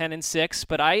 5-11 to 10-6,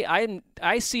 but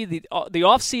I see the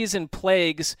offseason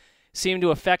plagues seem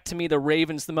to affect, to me, the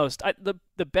Ravens the most.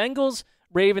 The Bengals,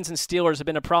 Ravens, and Steelers have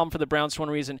been a problem for the Browns for one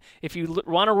reason. If you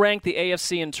want to rank the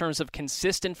AFC in terms of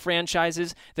consistent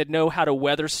franchises that know how to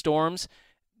weather storms,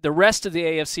 the rest of the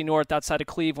AFC North outside of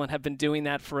Cleveland have been doing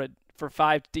that for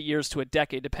 5 years to a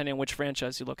decade, depending on which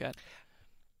franchise you look at.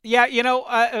 Yeah,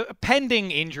 pending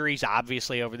injuries,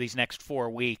 obviously, over these next 4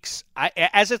 weeks.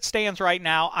 As it stands right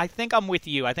now, I think I'm with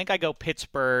you. I think I go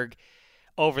Pittsburgh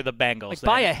over the Bengals.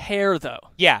 By a hair, though.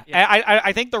 Yeah.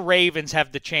 I think the Ravens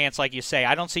have the chance, like you say.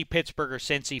 I don't see Pittsburgh or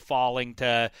Cincy falling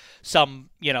to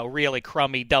some, really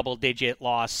crummy double-digit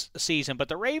loss season, but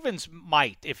the Ravens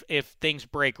might if things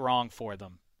break wrong for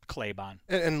them, Claybon.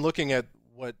 And looking at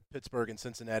what Pittsburgh and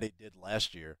Cincinnati did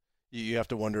last year, you have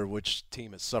to wonder which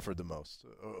team has suffered the most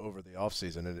over the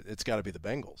offseason, and it's got to be the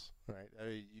Bengals,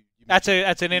 right? That's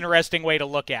an interesting way to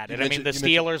look at it. The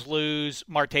Steelers lose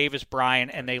Martavis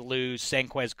Bryant, and they lose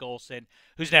Senquez Golson,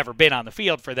 who's never been on the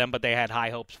field for them, but they had high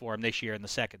hopes for him this year in the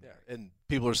secondary. Yeah, and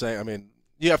people are saying,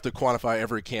 you have to quantify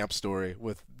every camp story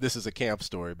with this is a camp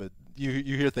story, but you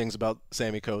hear things about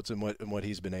Sammy Coates and what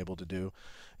he's been able to do.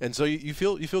 And so you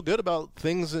feel good about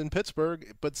things in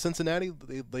Pittsburgh, but Cincinnati,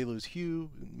 they lose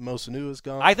Hugh. Mo Sanu is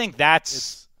gone. I think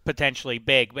that's potentially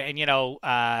big. And,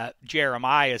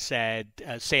 Jeremiah said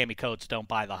Sammy Coates don't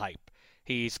buy the hype.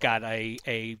 He's got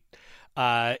a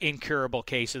incurable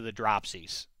case of the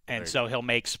dropsies. And so he'll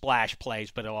make splash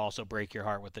plays, but he'll also break your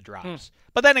heart with the drops.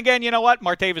 But then again, you know what?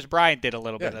 Martavis Bryant did a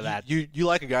little bit of that. You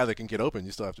like a guy that can get open.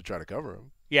 You still have to try to cover him.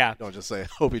 Yeah. Don't just say,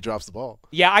 hope he drops the ball.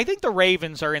 Yeah, I think the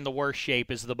Ravens are in the worst shape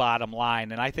is the bottom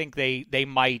line, and I think they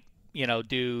might,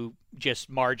 do just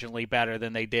marginally better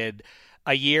than they did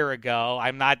a year ago.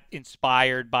 I'm not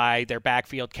inspired by their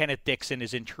backfield. Kenneth Dixon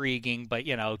is intriguing, but,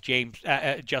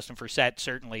 Justin Forsett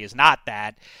certainly is not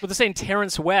that. But the same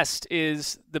Terrence West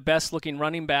is the best-looking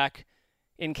running back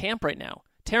in camp right now.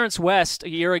 Terrence West, a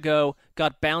year ago,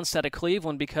 got bounced out of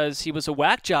Cleveland because he was a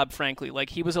whack job, frankly. Like,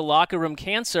 he was a locker room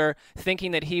cancer, thinking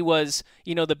that he was,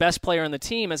 the best player on the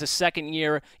team as a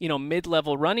second-year,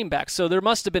 mid-level running back. So there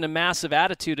must have been a massive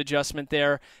attitude adjustment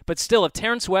there. But still, if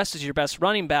Terrence West is your best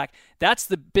running back, that's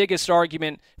the biggest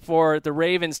argument for the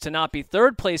Ravens to not be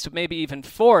third place, but maybe even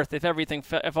fourth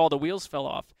if all the wheels fell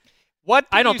off.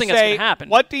 I don't think that's going to happen.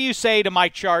 What do you say to my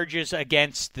charges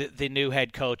against the new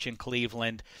head coach in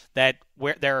Cleveland that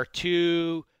where there are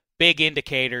 2 big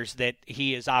indicators that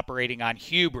he is operating on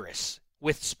hubris,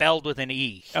 spelled with an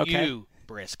E? Okay.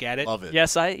 Hubris, get it? Love it.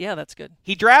 Yes, yeah, that's good.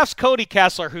 He drafts Cody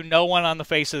Kessler, who no one on the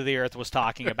face of the earth was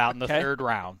talking about in the third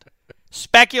round.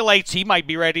 Speculates he might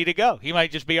be ready to go. He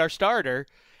might just be our starter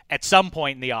at some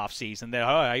point in the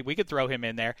offseason. We could throw him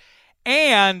in there.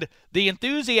 And the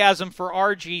enthusiasm for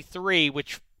RG3,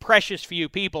 which precious few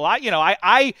people.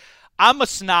 I I'm a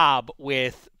snob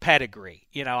with pedigree.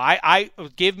 I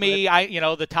give me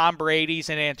the Tom Brady's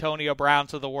and Antonio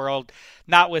Browns of the world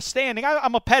notwithstanding.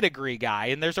 I'm a pedigree guy,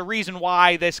 and there's a reason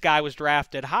why this guy was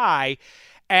drafted high.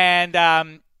 And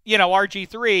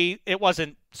RG3, it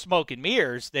wasn't smoke and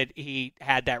mirrors that he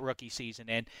had that rookie season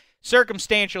in.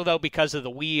 Circumstantial, though, because of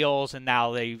the wheels, and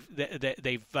now they've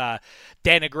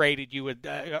denigrated you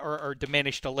or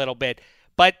diminished a little bit.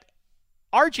 But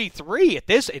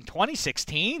RG3 in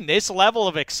 2016, this level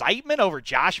of excitement over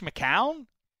Josh McCown?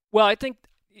 Well, I think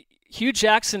Hugh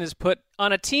Jackson is put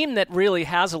on a team that really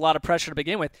has a lot of pressure to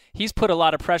begin with. He's put a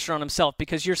lot of pressure on himself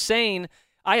because you're saying,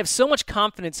 I have so much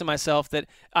confidence in myself that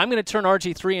I'm going to turn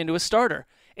RG3 into a starter.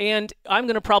 And I'm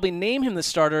going to probably name him the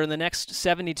starter in the next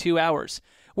 72 hours.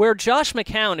 Where Josh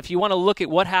McCown, if you want to look at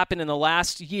what happened in the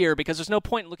last year, because there's no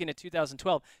point in looking at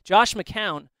 2012, Josh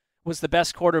McCown was the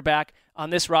best quarterback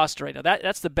on this roster right now.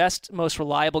 That's the best, most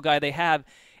reliable guy they have.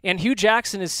 And Hugh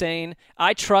Jackson is saying,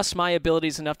 I trust my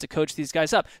abilities enough to coach these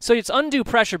guys up. So it's undue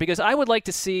pressure because I would like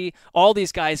to see all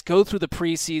these guys go through the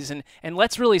preseason, and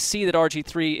let's really see that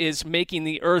RG3 is making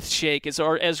the earth shake,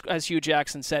 as Hugh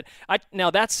Jackson said. Now,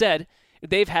 that said,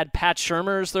 they've had Pat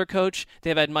Shurmur as their coach.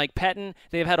 They've had Mike Pettin.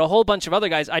 They've had a whole bunch of other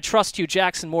guys. I trust Hugh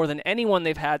Jackson more than anyone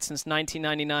they've had since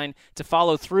 1999 to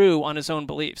follow through on his own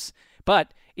beliefs.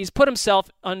 But he's put himself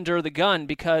under the gun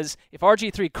because if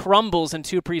RG3 crumbles in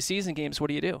 2 preseason games, what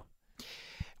do you do?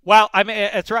 Well, I mean,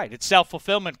 that's right. It's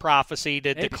self-fulfillment prophecy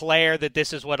to declare that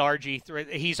this is what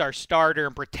RG3, he's our starter,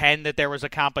 and pretend that there was a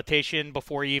competition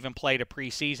before he even played a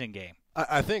preseason game.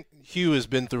 I think Hugh has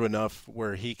been through enough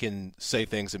where he can say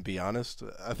things and be honest.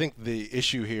 I think the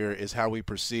issue here is how we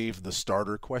perceive the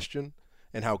starter question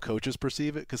and how coaches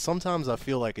perceive it, because sometimes I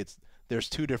feel like there's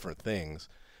 2 different things.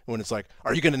 When it's like,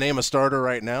 are you going to name a starter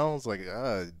right now? It's like,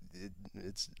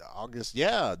 it's August.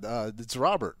 Yeah, it's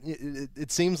Robert.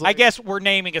 It seems like. I guess we're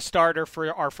naming a starter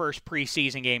for our first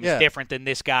preseason game is different than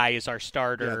this guy is our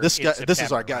starter. Yeah, this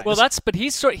is our guy. Well, but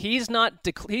he's not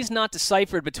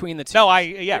deciphered between the two. No,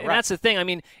 and right. That's the thing. I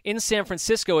mean, in San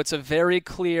Francisco, it's a very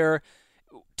clear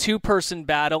 2-person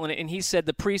battle, and he said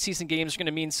the preseason games are going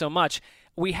to mean so much.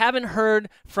 We haven't heard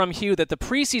from Hugh that the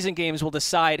preseason games will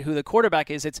decide who the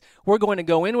quarterback is. It's we're going to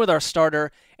go in with our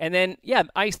starter, and then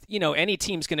any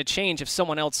team's going to change if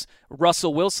someone else,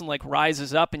 Russell Wilson,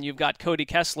 rises up, and you've got Cody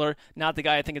Kessler, not the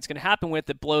guy I think it's going to happen with,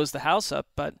 that blows the house up.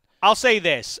 But I'll say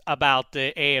this about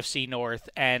the AFC North,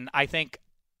 and I think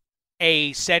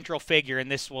a central figure, and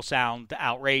this will sound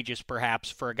outrageous perhaps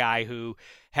for a guy who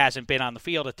hasn't been on the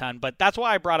field a ton, but that's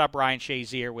why I brought up Ryan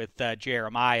Shazier with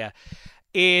Jeremiah.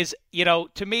 Is,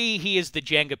 to me, he is the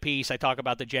Jenga piece. I talk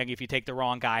about the Jenga. If you take the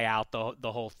wrong guy out,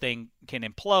 the whole thing can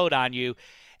implode on you.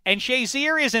 And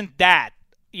Shazier isn't that,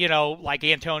 like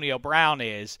Antonio Brown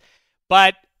is.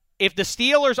 But if the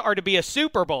Steelers are to be a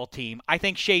Super Bowl team, I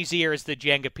think Shazier is the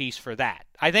Jenga piece for that.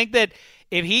 I think that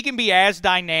if he can be as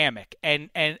dynamic and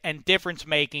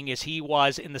difference-making as he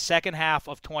was in the second half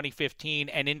of 2015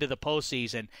 and into the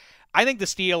postseason, I think the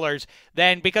Steelers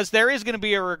then, because there is going to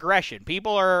be a regression.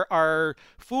 People are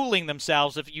fooling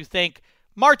themselves if you think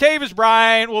Martavis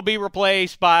Bryant will be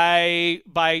replaced by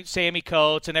Sammy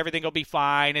Coates and everything will be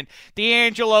fine, and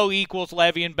D'Angelo equals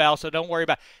Le'Veon Bell, so don't worry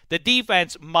about it. The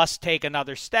defense must take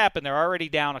another step, and they're already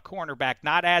down a cornerback.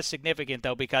 Not as significant,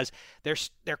 though, because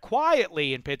they're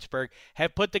quietly in Pittsburgh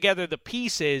have put together the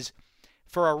pieces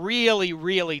for a really,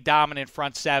 really dominant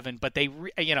front seven, but they,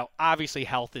 obviously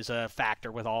health is a factor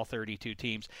with all 32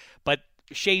 teams. But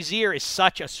Shazier is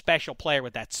such a special player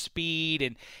with that speed,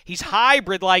 and he's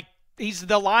hybrid, like he's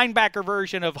the linebacker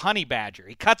version of Honey Badger.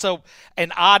 He cuts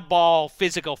an oddball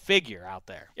physical figure out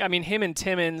there. Yeah, I mean, him and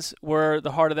Timmons were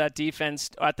the heart of that defense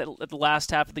at the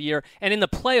last half of the year. And in the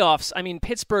playoffs, I mean,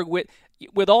 Pittsburgh,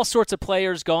 with all sorts of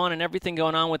players gone and everything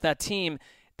going on with that team,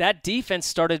 that defense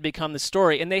started to become the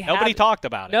story, and nobody talked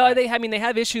about it. No, right? They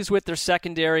have issues with their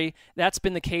secondary. That's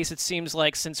been the case, it seems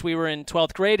like, since we were in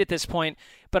 12th grade at this point.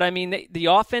 But I mean, the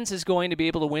offense is going to be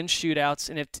able to win shootouts,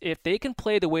 and if they can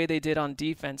play the way they did on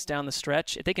defense down the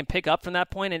stretch, if they can pick up from that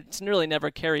point, and it really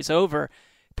never carries over,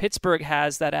 Pittsburgh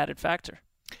has that added factor.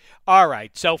 All right,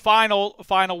 so final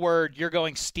word. You're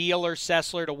going Steelers,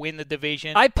 Sessler to win the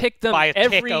division. I picked them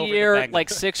every year, like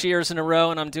 6 years in a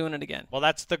row, and I'm doing it again. Well,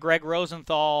 that's the Greg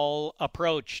Rosenthal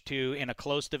approach to, in a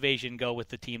close division, go with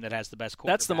the team that has the best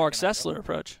quarterback. That's the Mark Sessler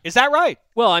approach. Is that right?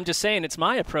 Well, I'm just saying it's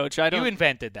my approach. You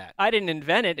invented that. I didn't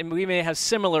invent it, and we may have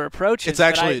similar approaches. It's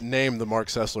actually named the Mark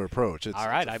Sessler approach. All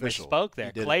right, I misspoke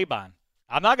there. Claybon.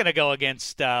 I'm not going to go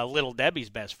against Little Debbie's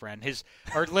best friend,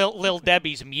 Little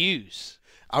Debbie's muse.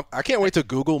 I can't wait to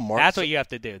Google Mark. That's what you have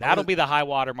to do. That'll be the high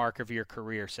water mark of your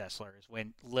career, Sessler, is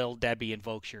when Lil Debbie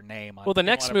invokes your name. Well, the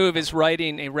next move is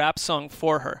writing a rap song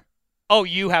for her. Oh,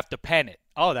 you have to pen it.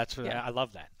 Oh, I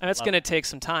love that. And that's going to take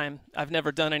some time. I've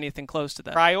never done anything close to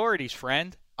that. Priorities,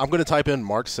 friend. I'm going to type in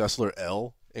Mark Sessler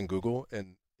L in Google,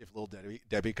 and if Lil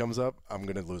Debbie comes up, I'm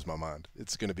going to lose my mind.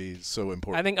 It's going to be so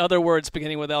important. I think other words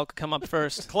beginning with L could come up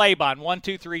first. Claybon, 1,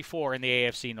 2, 3, 4 in the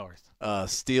AFC North.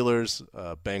 Steelers,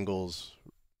 Bengals,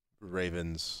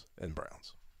 Ravens, and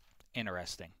Browns.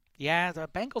 Interesting. Yeah, the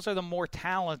Bengals are the more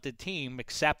talented team,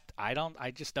 except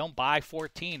I just don't buy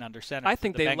 14 under center. I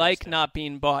think they like not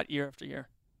being bought year after year.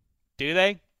 Do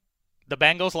they? The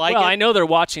Bengals like it? Well, I know they're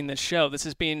watching this show. This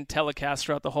is being telecast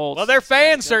throughout the whole. Well, their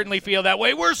fans certainly feel that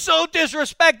way. We're so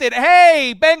disrespected.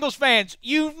 Hey, Bengals fans,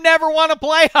 you've never won a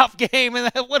playoff game.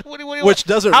 And Which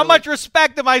doesn't. How much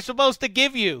respect am I supposed to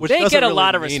give you? Which they get a really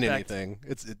lot of mean respect. Anything.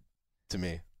 To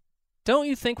me. Don't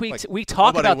you think we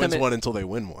talk about them? Nobody wins one until they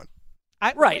win one.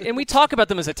 Right, and we talk about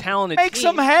them as a talented Make team.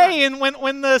 some hay, and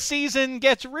when the season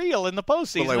gets real in the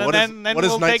postseason, What does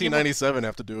 1997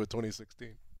 have to do with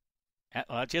 2016?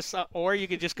 Or you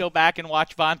could just go back and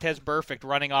watch Vontaze Burfict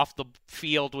running off the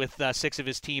field with 6 of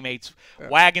his teammates,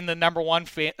 wagging the number 1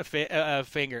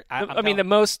 finger. I mean, the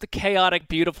most chaotic,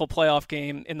 beautiful playoff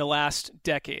game in the last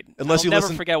decade. Unless I'll never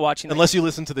forget watching. Unless you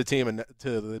listen to the team and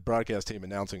to the broadcast team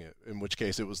announcing it, in which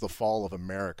case it was the fall of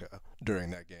America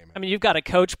during that game. I mean, you've got a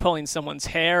coach pulling someone's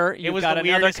hair. You've got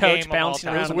another coach bouncing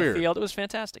around on the field. It was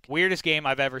fantastic. Weirdest game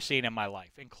I've ever seen in my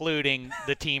life, including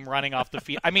the team running off the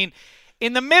field. I mean,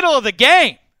 in the middle of the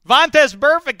game, Vontaze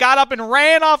Burfict got up and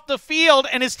ran off the field,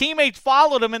 and his teammates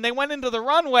followed him, and they went into the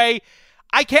runway.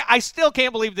 I still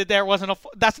can't believe that there wasn't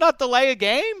that's not delay a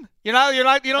game. You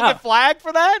don't get flagged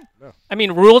for that. No. I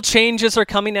mean, rule changes are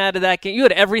coming out of that game. You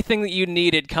had everything that you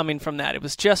needed coming from that. It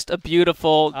was just a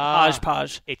beautiful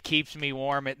hodgepodge. It keeps me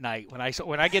warm at night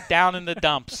when I get down in the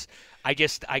dumps.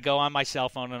 I go on my cell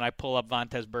phone and I pull up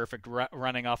Vontaze Burfict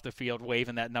running off the field,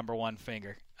 waving that number 1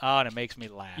 finger. Oh, and it makes me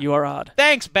laugh. You are odd.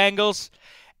 Thanks, Bengals.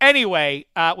 Anyway,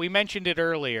 we mentioned it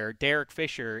earlier. Derek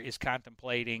Fisher is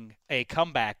contemplating a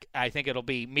comeback. I think it'll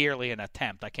be merely an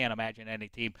attempt. I can't imagine any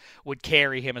team would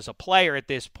carry him as a player at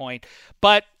this point.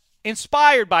 But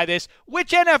inspired by this, which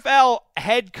NFL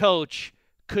head coach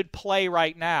could play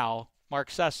right now? Mark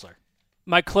Sessler.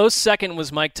 My close second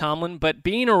was Mike Tomlin, but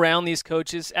being around these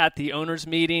coaches at the owners'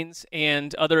 meetings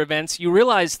and other events, you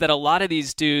realize that a lot of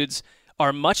these dudes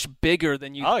are much bigger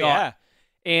than you thought. Yeah.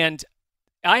 And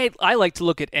I like to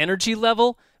look at energy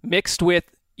level mixed with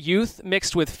youth,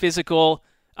 mixed with physical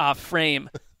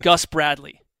frame. Gus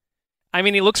Bradley. I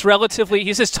mean, he looks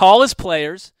he's as tall as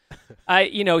players.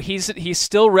 He's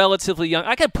still relatively young.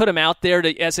 I could put him out there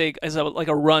as a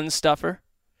run stuffer.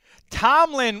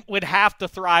 Tomlin would have to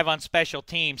thrive on special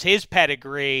teams. His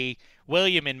pedigree,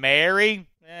 William and Mary,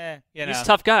 he's a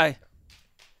tough guy.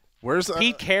 Where's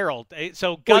Pete Carroll?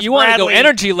 So Gus you want Bradley, to go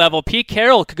energy level? Pete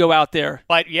Carroll could go out there.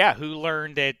 But who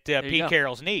learned at Pete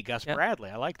Carroll's knee? Gus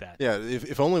Bradley. I like that. Yeah,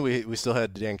 if only we still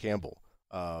had Dan Campbell.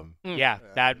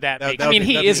 That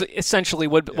he is essentially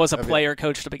was a player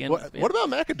coach to begin with. What about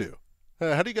McAdoo?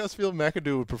 How do you guys feel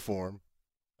McAdoo would perform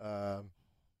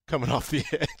coming off the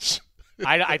edge?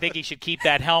 I think he should keep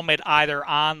that helmet either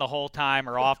on the whole time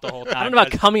or off the whole time. I don't know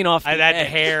about coming off the that edge.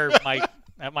 Hair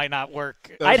might not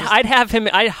work. I'd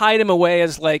hide him away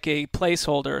as like a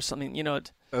placeholder or something.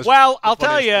 Well, I'll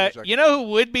tell you, who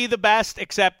would be the best,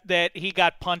 except that he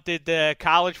got punted to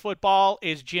college football,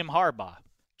 is Jim Harbaugh.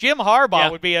 Jim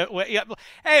Harbaugh would be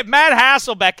hey, Matt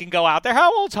Hasselbeck can go out there.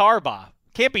 How old's Harbaugh?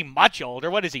 Can't be much older.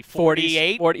 What is he,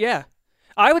 48? 40, yeah.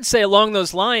 I would say along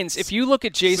those lines, if you look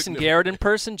at Jason Garrett in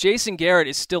person, Jason Garrett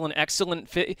is still an excellent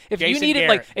fit. If you needed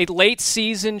like a late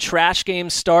season trash game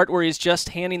start where he's just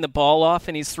handing the ball off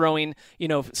and he's throwing,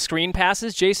 screen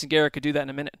passes, Jason Garrett could do that in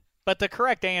a minute. But the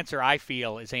correct answer, I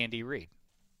feel, is Andy Reid.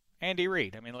 Andy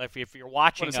Reid. I mean, if you're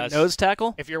watching us, nose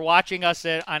tackle? If you're watching us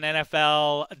on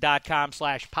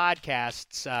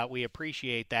NFL.com/podcasts, we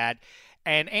appreciate that.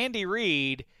 And Andy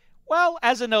Reid, well,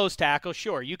 as a nose tackle,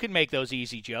 sure, you can make those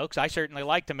easy jokes. I certainly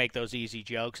like to make those easy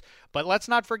jokes. But let's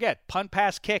not forget, punt,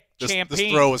 pass, kick, champion. This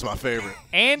throw is my favorite.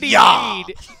 Andy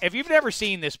Reid, if you've never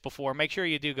seen this before, make sure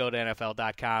you do go to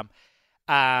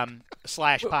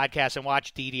NFL.com/podcast and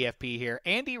watch DDFP here.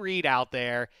 Andy Reid out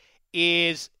there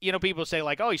is, people say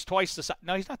like, oh, he's twice the size.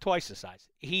 No, he's not twice the size.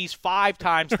 He's 5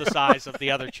 times the size of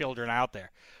the other children out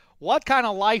there. What kind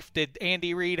of life did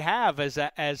Andy Reid have as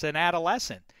an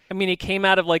adolescent? I mean, he came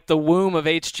out of like the womb of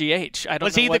HGH. I don't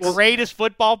Was know he the greatest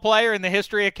football player in the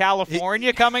history of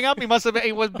California coming up? He must have.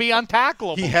 He would be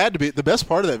untackleable. He had to be. The best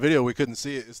part of that video we couldn't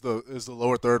see is the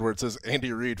lower third where it says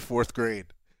Andy Reid 4th grade,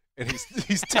 and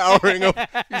he's towering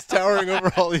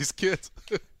over all these kids.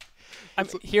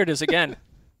 Here it is again.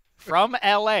 From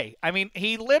L.A. I mean,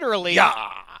 he literally.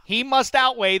 He must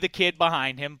outweigh the kid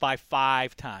behind him by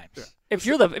 5 times. Yeah. If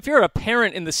you're a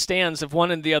parent in the stands of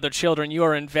one of the other children, you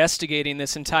are investigating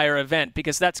this entire event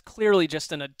because that's clearly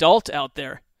just an adult out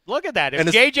there. Look at that. If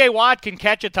J.J. Watt can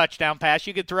catch a touchdown pass,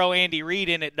 you could throw Andy Reid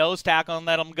in at nose tackle and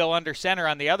let him go under center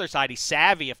on the other side. He's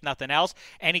savvy, if nothing else,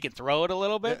 and he can throw it a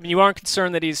little bit. You aren't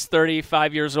concerned that he's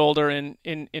 35 years older and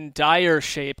in dire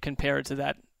shape compared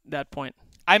to that point.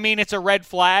 I mean, it's a red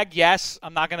flag. Yes,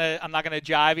 I'm not gonna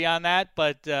jive you on that,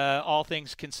 but all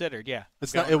things considered, yeah.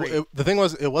 It's not. The thing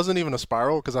was, it wasn't even a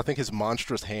spiral because I think his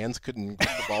monstrous hands couldn't get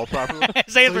the ball properly.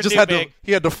 His hands were too big.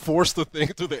 He had to force the thing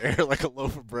through the air like a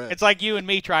loaf of bread. It's like you and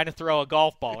me trying to throw a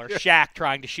golf ball, or Shaq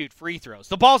trying to shoot free throws.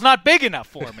 The ball's not big enough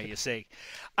for me, you see.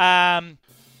 Whoa.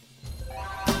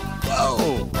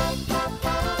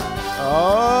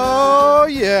 Oh,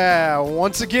 yeah.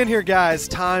 Once again here, guys,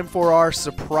 time for our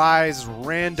surprise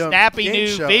random snappy game new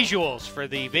show. visuals for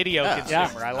the video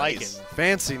consumer. I like it.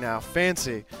 Fancy now,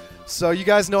 fancy. So you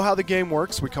guys know how the game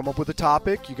works. We come up with a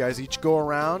topic. You guys each go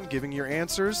around giving your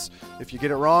answers. If you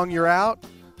get it wrong, you're out.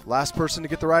 Last person to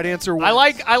get the right answer wins.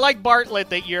 I like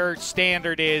Bartlett that your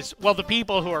standard is, well, the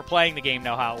people who are playing the game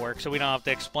know how it works, so we don't have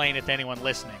to explain it to anyone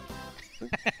listening.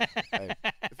 Hey,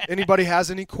 if anybody has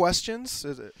any questions,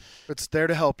 it's there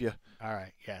to help you. All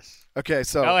right, yes. Okay,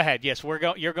 so go ahead. Yes,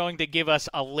 you're going to give us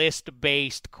a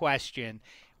list-based question.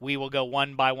 We will go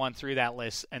one by one through that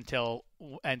list until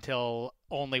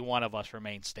only one of us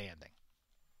remains standing.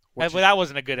 That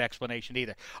wasn't a good explanation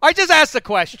either. All right, just ask the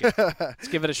question. Let's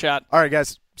give it a shot. All right,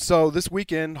 guys. So this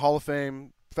weekend, Hall of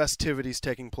Fame festivities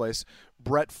taking place.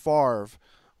 Brett Favre,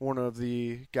 one of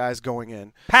the guys going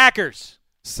in. Packers.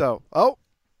 So,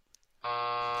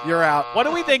 you're out. What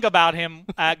do we think about him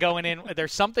going in?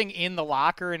 There's something in the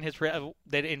locker in his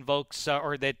that invokes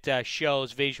or that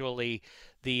shows visually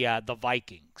the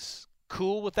Vikings.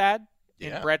 Cool with that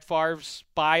in Brett Favre's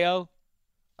bio?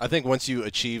 I think once you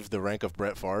achieve the rank of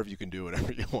Brett Favre, you can do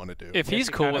whatever you want to do. If he's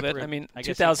cool with it. I mean,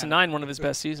 2009, one of his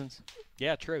best seasons.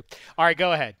 Yeah, true. All right,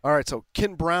 go ahead. All right, so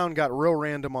Kent Brown got real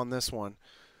random on this one.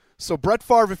 So Brett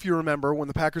Favre, if you remember, when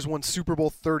the Packers won Super Bowl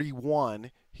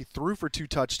 31, he threw for 2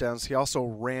 touchdowns. He also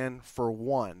ran for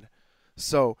 1.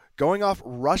 So going off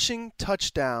rushing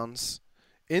touchdowns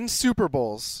in Super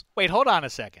Bowls. Wait, hold on a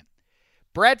second.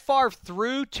 Brett Favre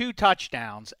threw 2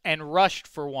 touchdowns and rushed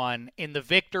for 1 in the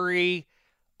victory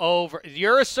over.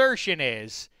 Your assertion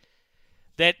is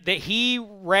that he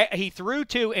threw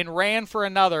 2 and ran for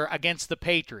another against the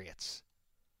Patriots.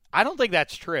 I don't think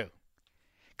that's true.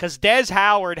 Because Des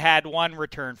Howard had 1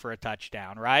 return for a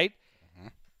touchdown, right? Mm-hmm.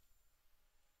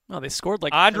 No, they scored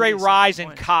like Andre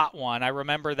Rison caught 1. I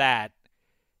remember that.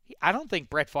 I don't think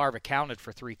Brett Favre accounted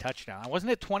for 3 touchdowns.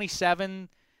 Wasn't it 27?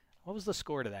 What was the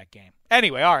score to that game?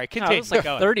 Anyway, all right, continue. No, it was like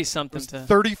 30-something.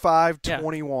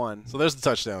 35-21. Yeah. So there's the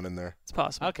touchdown in there. It's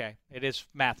possible. Okay, it is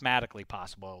mathematically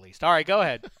possible at least. All right, go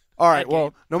ahead. All right,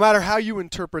 well, no matter how you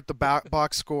interpret the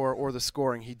box score or the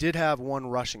scoring, he did have 1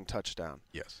 rushing touchdown.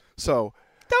 Yes. So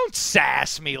don't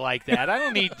sass me like that. I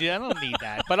don't need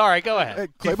that. But all right, go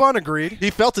ahead. Claiborne agreed. He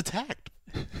felt attacked.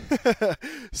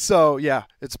 So, yeah,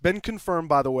 it's been confirmed,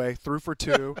 by the way. Threw for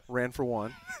 2, ran for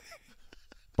 1.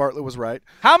 Bartlett was right.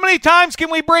 How many times can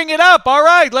we bring it up? All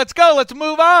right, let's go. Let's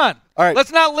move on. All right.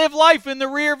 Let's not live life in the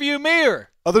rearview mirror.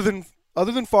 Other than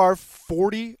Favre,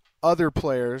 40 other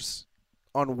players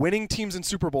on winning teams in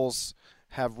Super Bowls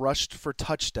have rushed for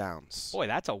touchdowns. Boy,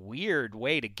 that's a weird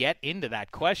way to get into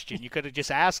that question. You could have just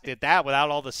asked it that without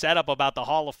all the setup about the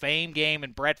Hall of Fame game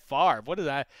and Brett Favre. What does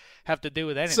that have to do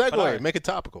with anything? Segue, right. Make it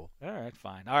topical. All right,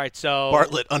 fine. All right, so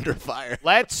Bartlett under fire.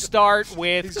 Let's start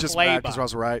with He's just mad because I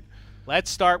was right. Let's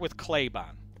start with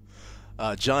Claiborne.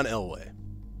 John Elway.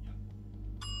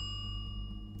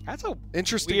 That's a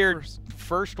interesting weird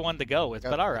first one to go with,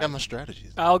 but all right. I got my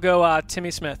strategies. I'll go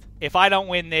Timmy Smith. If I don't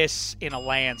win this in a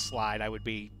landslide, I would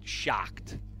be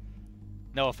shocked.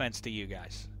 No offense to you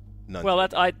guys. None. Well,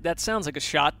 that sounds like a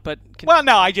shot, but well,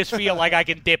 no, I just feel like I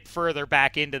can dip further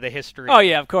back into the history. Oh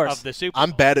yeah, of course. Of the Super Bowl.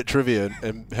 I'm bad at trivia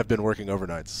and have been working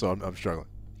overnights, so I'm struggling.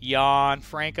 Yawn,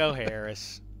 Franco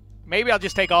Harris. Maybe I'll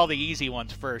just take all the easy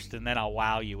ones first, and then I'll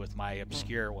wow you with my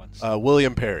obscure ones.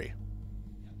 William Perry.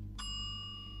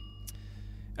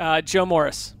 Joe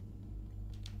Morris.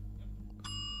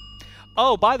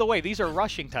 Oh, by the way, these are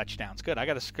rushing touchdowns. Good. I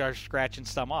got to start scratching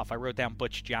some off. I wrote down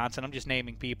Butch Johnson. I'm just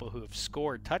naming people who have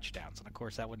scored touchdowns, and of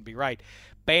course that wouldn't be right.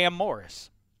 Bam Morris.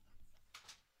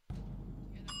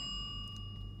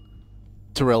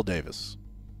 Terrell Davis.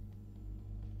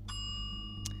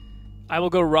 I will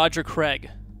go Roger Craig.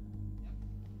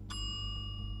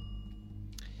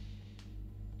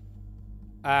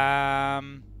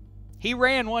 He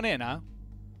ran one in, huh?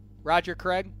 Roger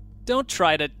Craig? Don't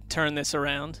try to turn this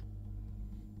around.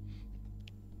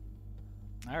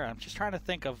 All right, I'm just trying to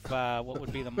think of what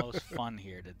would be the most fun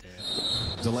here to do.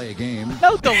 Delay a game.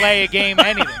 No delay a game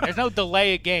anything. There's no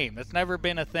delay a game. That's never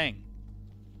been a thing.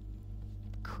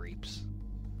 Creeps.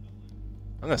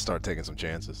 I'm going to start taking some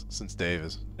chances since Dave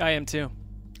is. I am too.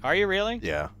 Are you really?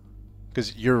 Yeah.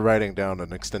 Because you're writing down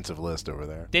an extensive list over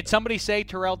there. Did somebody say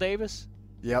Terrell Davis?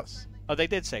 Yep. Oh, they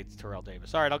did say Terrell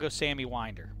Davis. All right, I'll go Sammy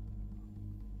Winder.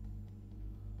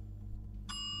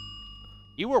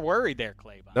 You were worried there,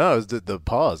 Claybon. No, it was the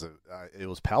pause. It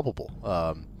was palpable.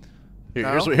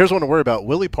 Here's one to worry about.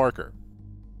 Willie Parker.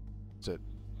 That's it.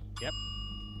 Yep.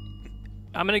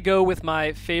 I'm going to go with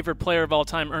my favorite player of all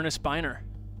time, Ernest Biner.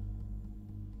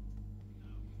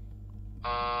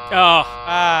 I'll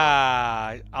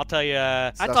tell you.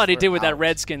 I thought he did with that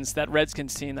Redskins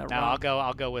team. No,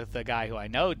 I'll go with the guy who I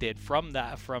know did from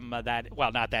that.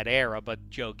 Well, not that era, but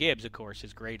Joe Gibbs, of course,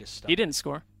 his greatest stuff. He didn't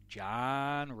score.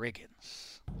 John Riggins.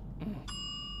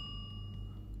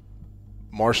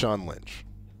 Marshawn Lynch.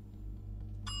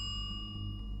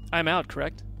 I'm out,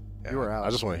 correct? Yeah, You were out. I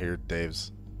just want to hear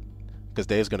Dave's. Because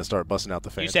Dave's going to start busting out the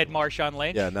fans. You said Marshawn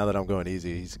Lynch? Yeah, now that I'm going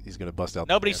easy, he's going to bust out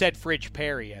Nobody the said Fridge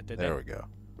Perry yet, did they? There we go.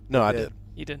 No, I did.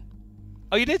 You did.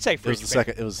 Oh, you did say It was Fridge the Perry.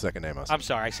 second. It was the second name I said. I'm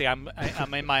sorry. See, I'm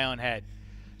in my own head.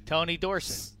 Tony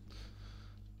Dorsett.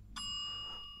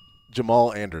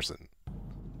 Jamal Anderson.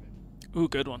 Ooh,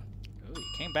 good one. Ooh, you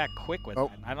came back quick with Oh.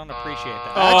 that. I don't appreciate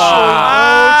that.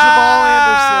 Jamal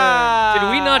Anderson.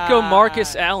 Did we not go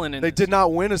Marcus Allen? They did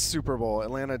not win a Super Bowl.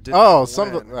 Atlanta did. Oh,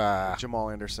 not win. Jamal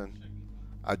Anderson.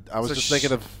 I was So just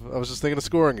thinking of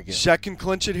scoring again. Shaq can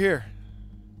clinch it here.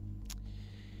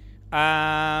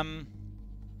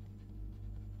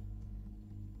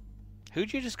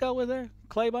 Who'd you just go with there?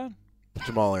 Claybon?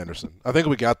 Jamal Anderson. I think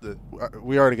we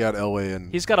already got Elway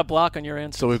and He's got a block on your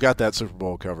answer. so we've got that Super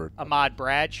Bowl covered. Ahmad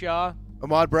Bradshaw.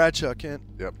 Ahmad Bradshaw, Kent.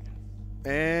 Yep.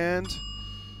 And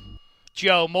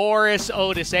Joe Morris,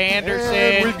 Otis Anderson.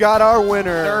 And we've got our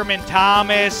winner. Thurman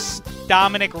Thomas,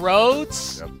 Dominic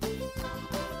Rhodes. Yep.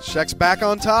 Shaq's back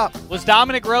on top. Was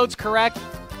Dominic Rhodes correct?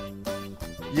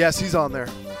 Yes, he's on there.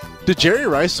 Did Jerry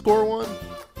Rice score one?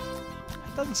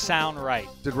 That doesn't sound right.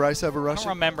 Did Rice have a I rushing?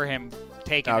 don't remember him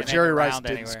taking No, it Jerry Rice around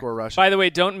didn't anywhere. score rushing. By the way,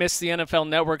 don't miss the NFL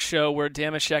Network show where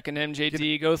Damashek and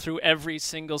MJD go through every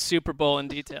single Super Bowl in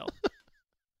detail.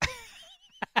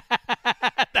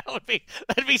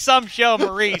 That'd be some show,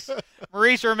 Maurice.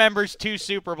 Maurice remembers 2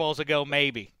 Super Bowls ago,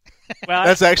 maybe. Well,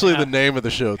 That's actually the name of the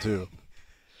show too.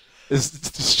 Is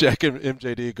Shaq and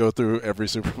MJD go through every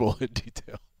Super Bowl in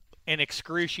detail? In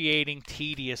excruciating,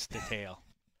 tedious detail.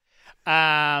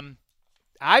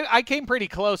 I came pretty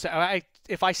close.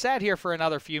 If I sat here for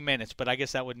another few minutes, but I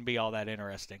guess that wouldn't be all that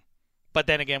interesting. But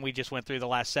then again, we just went through the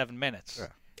last 7 minutes.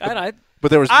 Yeah.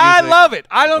 But there was. I music, love it.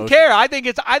 I don't emotion.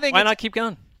 care. Why not keep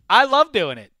going? I love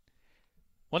doing it.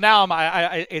 Well, now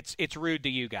it's rude to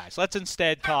you guys. Let's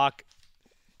instead talk.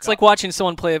 It's like watching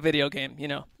someone play a video game. You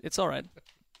know, it's all right.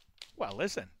 Well,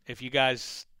 listen. If you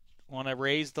guys want to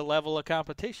raise the level of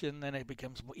competition, then it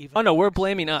becomes even. Oh no, we're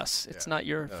blaming us. It's Yeah. not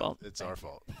your No, fault. It's our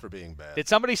fault for being bad. Did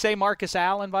somebody say Marcus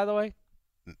Allen? By the way.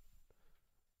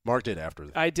 Mark did after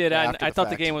that. I did. After I thought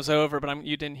the fact. game was over, but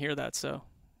you didn't hear that. So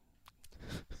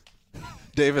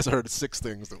Davis heard 6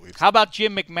 things that we've. How about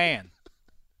Jim McMahon?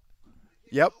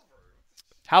 Yep.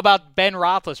 How about Ben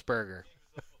Roethlisberger?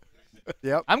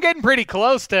 Yep. I'm getting pretty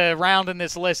close to rounding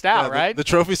this list out, right? The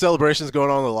trophy celebration's going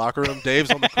on in the locker room. Dave's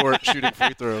on the court shooting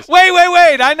free throws. Wait.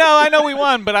 I know we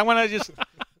won, but I want to just.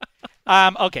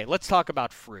 Okay, let's talk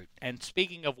about fruit. And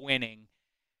speaking of winning,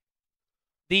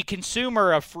 the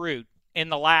consumer of fruit in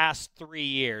the last 3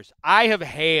 years, I have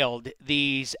hailed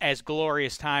these as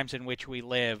glorious times in which we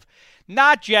live,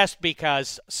 not just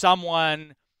because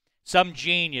some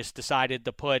genius decided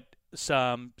to put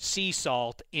some sea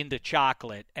salt into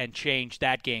chocolate and change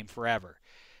that game forever.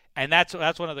 And that's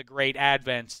one of the great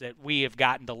advents that we have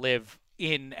gotten to live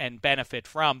in and benefit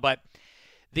from. But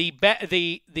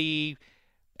the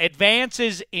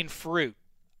advances in fruit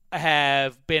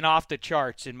have been off the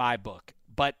charts in my book.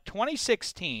 But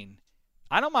 2016,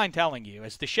 I don't mind telling you,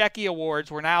 as the Shecky Awards,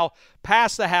 we're now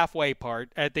past the halfway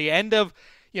part. At the end of,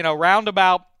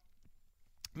 roundabout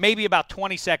maybe about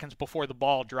 20 seconds before the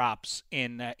ball drops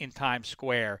in Times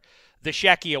Square, the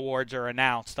Shecky Awards are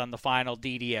announced on the final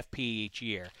DDFP each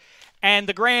year. And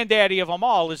the granddaddy of them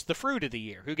all is the Fruit of the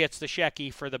Year, who gets the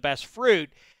Shecky for the best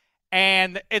fruit.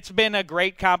 And it's been a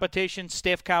great competition,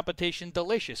 stiff competition,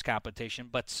 delicious competition.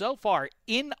 But so far,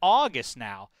 in August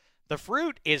now, the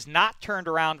fruit is not turned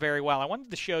around very well. I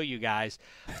wanted to show you guys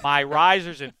my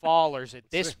risers and fallers at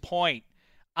this point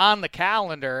on the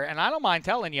calendar, and I don't mind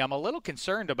telling you I'm a little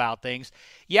concerned about things.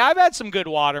 Yeah, I've had some good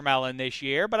watermelon this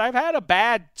year, but I've had a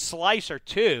bad slice or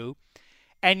two.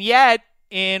 And yet,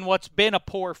 in what's been a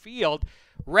poor field,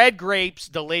 red grapes,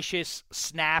 delicious,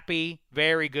 snappy,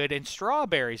 very good, and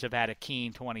strawberries have had a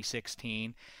keen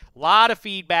 2016. A lot of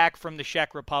feedback from the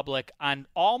Czech Republic on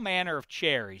all manner of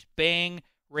cherries, Bing,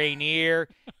 Rainier,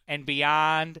 and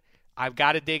beyond. I've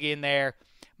got to dig in there.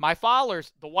 My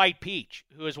fallers, the White Peach,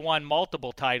 who has won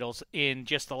multiple titles in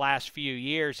just the last few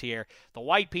years here. The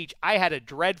White Peach, I had a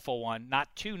dreadful one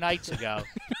not 2 nights ago.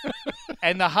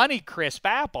 And the Honeycrisp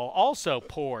apple, also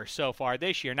poor so far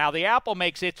this year. Now, the apple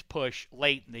makes its push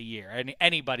late in the year, and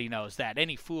anybody knows that.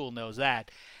 Any fool knows that.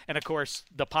 And, of course,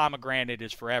 the pomegranate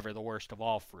is forever the worst of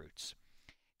all fruits.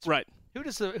 Right. Who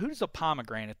does a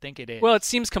pomegranate think it is? Well, it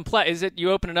seems complex. Is it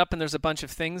you open it up and there's a bunch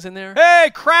of things in there?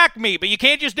 Hey, crack me! But you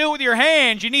can't just do it with your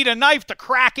hands. You need a knife to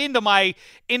crack into my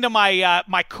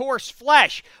coarse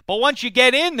flesh. But once you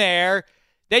get in there,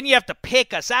 then you have to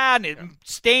pick us out, and it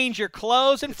stains your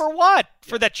clothes. And for what?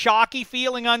 For the chalky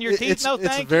feeling on your teeth? No,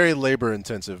 thank you. It's very labor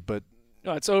intensive, but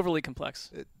no, it's overly complex.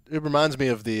 It reminds me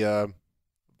of the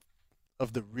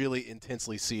really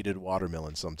intensely seeded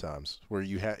watermelon sometimes, where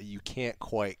you can't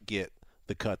quite get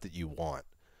the cut that you want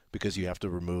because you have to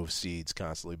remove seeds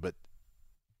constantly, but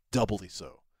doubly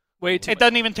so. It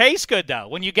doesn't even taste good though.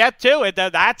 When you get to it,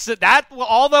 that's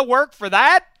all the work for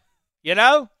that, you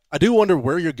know? I do wonder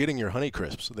where you're getting your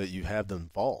Honeycrisps that you have them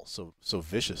fall so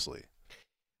viciously.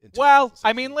 Well,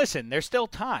 I mean, listen, there's still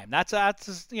time. That's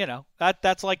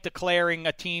like declaring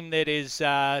a team that is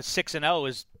 6-0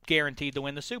 is guaranteed to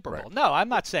win the Super Bowl. Right. No, I'm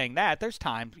not saying that. There's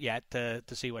time yet to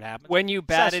see what happens. When you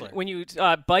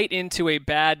bite into a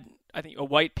bad, I think a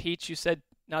White Peach, you said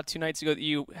not 2 nights ago that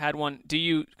you had one. Do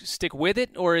you stick with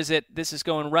it, or is it this is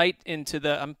going right into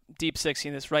the? I'm deep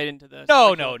sixing this right into the.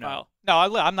 No.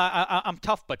 I'm not. I'm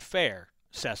tough but fair,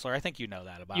 Sessler. I think you know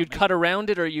that about You'd me. Cut around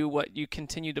it, or you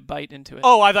continue to bite into it?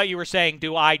 Oh, I thought you were saying,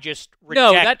 do I just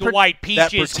reject the White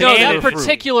Peaches? That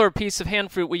particular piece of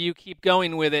hand fruit, will you keep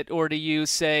going with it, or do you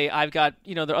say, I've got,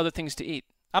 there are other things to eat?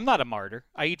 I'm not a martyr.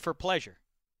 I eat for pleasure.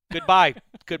 Goodbye.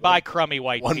 Goodbye, crummy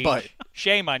White Peach. One bite.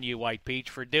 Shame on you, White Peach,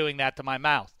 for doing that to my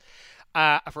mouth,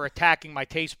 for attacking my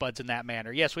taste buds in that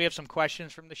manner. Yes, we have some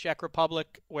questions from the Czech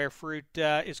Republic where fruit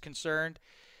is concerned.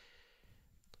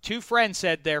 2 friends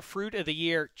said their fruit of the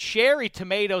year, cherry,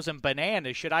 tomatoes, and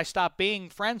bananas. Should I stop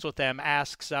being friends with them,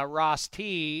 asks Ross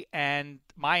T. And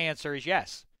my answer is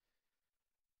yes.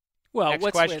 Well,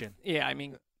 Next question.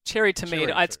 Cherry,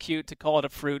 tomato, it's cute to call it a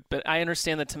fruit, but I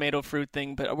understand the tomato fruit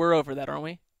thing, but we're over that, aren't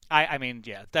we? I mean,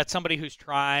 yeah, that's somebody who's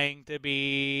trying to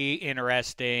be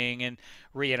interesting and,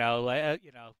 Look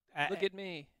at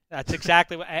me. That's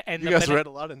exactly what. And you guys read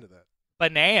a lot into that.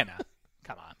 Banana.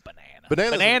 Come on, banana.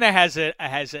 Banana has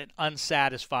an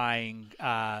unsatisfying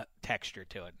texture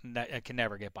to it. I can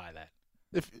never get by that.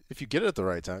 If you get it at the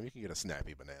right time, you can get a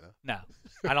snappy banana. No,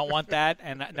 I don't want that,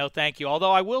 and no thank you.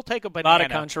 Although I will take a banana. A lot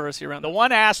of controversy around the that.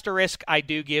 one asterisk I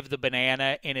do give the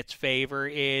banana in its favor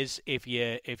is if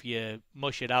you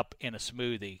mush it up in a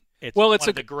smoothie. It's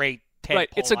a great right.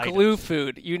 It's a glue items.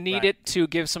 food. You need it to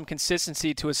give some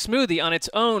consistency to a smoothie. On its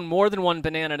own, more than one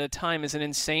banana at a time is an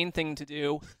insane thing to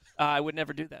do. I would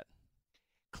never do that.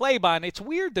 Claybon, it's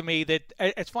weird to me that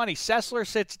it's funny. Sessler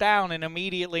sits down and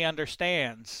immediately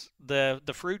understands the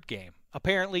fruit game.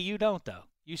 Apparently, you don't, though.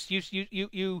 You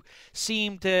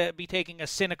seem to be taking a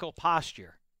cynical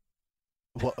posture.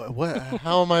 What?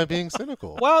 How am I being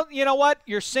cynical? Well, you know what?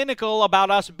 You're cynical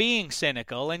about us being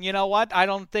cynical, and you know what? I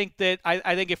don't think that.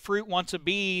 I think if fruit wants to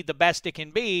be the best it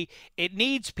can be, it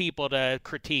needs people to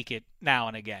critique it now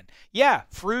and again. Yeah,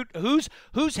 fruit.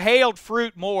 Who's hailed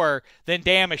fruit more than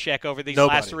Damashek over these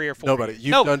last 3 or 4 Nobody. years?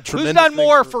 You've done tremendous Who's done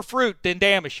more things for fruit than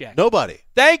Damashek? Nobody.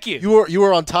 Thank you. You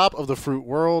are on top of the fruit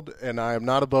world, and I am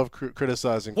not above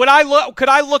criticizing. Could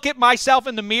I look at myself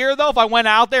in the mirror though if I went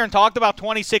out there and talked about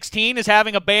 2016 as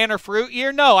having a banner fruit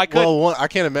year? No, I couldn't. Well, I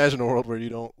can't imagine a world where you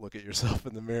don't look at yourself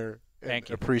in the mirror. Thank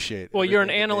you. Appreciate. Well, you're an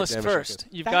analyst first.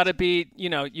 You've got to be.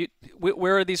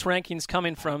 Where are these rankings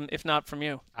coming from, if not from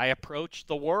you? I approach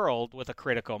the world with a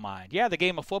critical mind. Yeah, the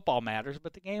game of football matters,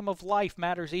 but the game of life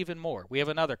matters even more. We have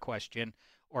another question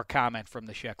or comment from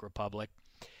the Czech Republic.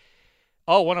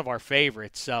 Oh, one of our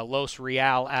favorites, Los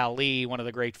Real Ali, one of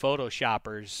the great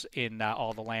photoshoppers in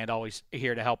all the land, always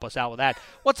here to help us out with that.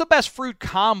 What's the best fruit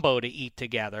combo to eat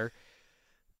together?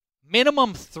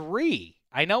 Minimum 3.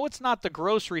 I know it's not the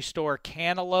grocery store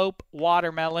cantaloupe,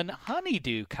 watermelon,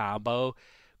 honeydew combo.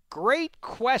 Great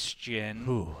question.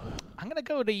 Ooh. I'm going to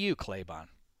go to you, Claybon.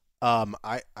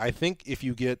 I think if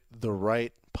you get the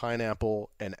right pineapple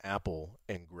and apple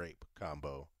and grape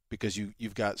combo, because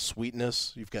you've got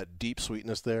sweetness, you've got deep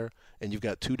sweetness there, and you've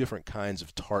got 2 different kinds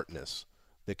of tartness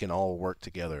that can all work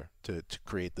together to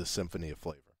create this symphony of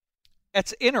flavor.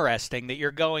 It's interesting that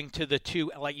you're going to the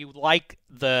 2, like you like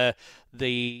the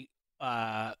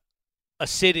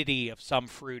acidity of some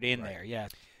fruit in there. Yeah.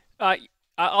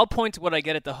 I'll point to what I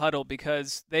get at the Huddle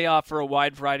because they offer a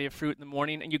wide variety of fruit in the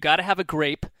morning, and you got to have a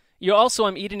grape.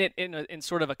 I'm eating it in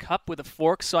sort of a cup with a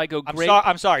fork, so I go grape.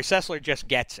 I'm sorry, Sessler just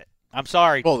gets it. I'm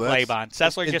sorry, Claybon.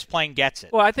 Sessler just plain gets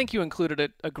it. Well, I think you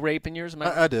included a grape in yours.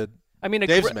 I did. I mean,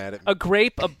 Dave's mad at me. A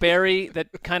grape, a berry that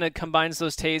kind of combines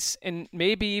those tastes, and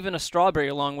maybe even a strawberry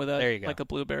along with like a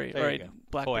blueberry or a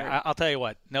blackberry. Boy, I'll tell you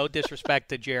what, no disrespect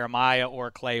to Jeremiah or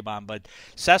Claybon, but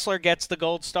Sessler gets the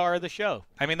gold star of the show.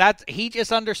 I mean, he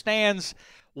just understands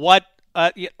what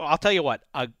I'll tell you what,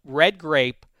 a red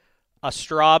grape, a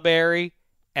strawberry,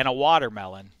 and a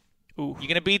watermelon. Ooh. You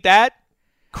going to beat that?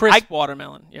 Crisp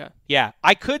watermelon, yeah. Yeah,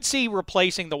 I could see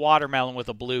replacing the watermelon with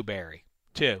a blueberry,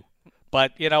 too.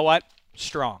 But you know what?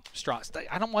 Strong.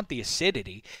 I don't want the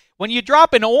acidity. When you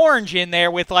drop an orange in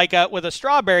there with a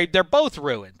strawberry, they're both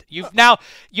ruined. You know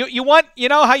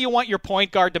how you want your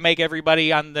point guard to make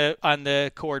everybody on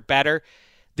the court better.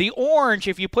 The orange,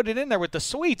 if you put it in there with the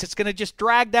sweets, it's going to just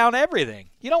drag down everything.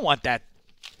 You don't want that.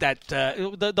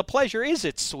 The pleasure is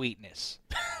its sweetness.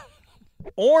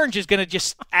 Orange is going to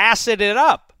just acid it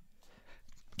up.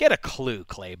 Get a clue,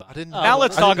 Claybon. Now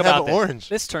let's talk about this. Orange.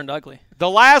 This turned ugly. The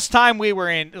last time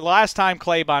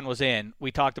Claybon was in,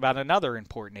 we talked about another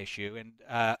important issue, and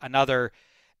another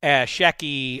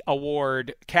Shecky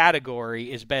Award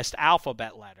category is Best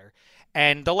Alphabet Letter.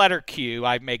 And the letter Q,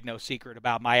 I make no secret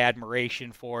about my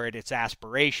admiration for it. It's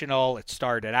aspirational. It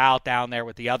started out down there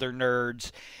with the other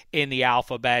nerds in the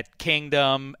alphabet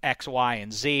kingdom, X, Y,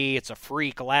 and Z. It's a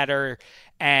freak letter.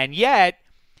 And yet,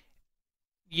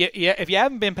 if you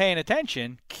haven't been paying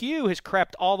attention, Q has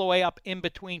crept all the way up in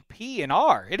between P and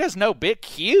R. It has no big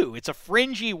Q. It's a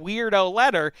fringy, weirdo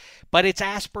letter, but it's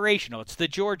aspirational. It's the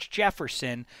George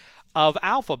Jefferson of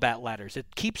alphabet letters.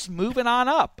 It keeps moving on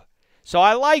up. So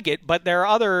I like it, but there are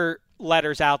other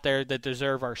letters out there that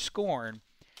deserve our scorn.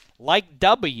 Like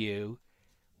W.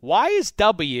 Why is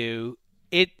W?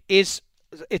 It's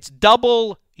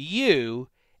double U,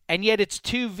 and yet it's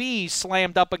 2 V's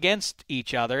slammed up against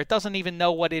each other. It doesn't even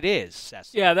know what it is,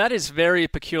 Cecil. Yeah, that is very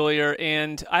peculiar,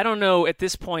 and I don't know at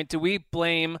this point, do we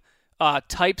blame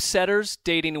typesetters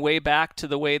dating way back to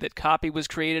the way that copy was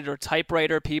created or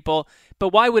typewriter people? But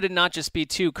why would it not just be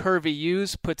 2 curvy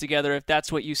U's put together if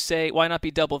that's what you say? Why not be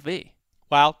double V?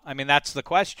 Well, I mean, that's the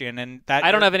question. And that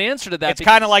I don't have an answer to that. It's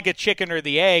kind of like a chicken or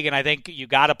the egg, and I think you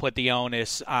got to put the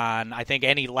onus on, I think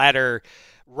any letter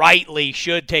rightly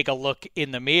should take a look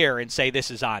in the mirror and say, this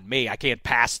is on me. I can't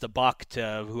pass the buck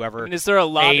to whoever is there a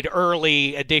lot made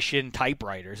early edition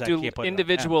typewriters. Do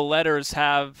individual letters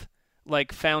have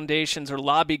like foundations or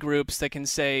lobby groups that can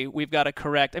say, we've got to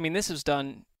correct? I mean, this was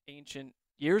done many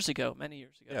years ago.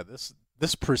 Yeah,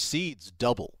 this precedes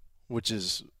double, which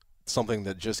is something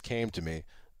that just came to me.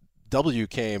 W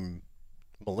came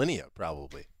millennia,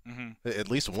 probably. Mm-hmm. At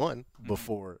least one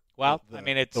before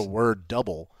the word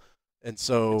double. And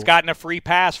so it's gotten a free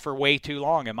pass for way too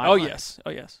long in my mind. Oh,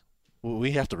 yes.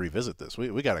 We have to revisit this.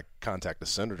 We got to contact the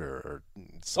senator or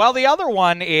something. Well, the other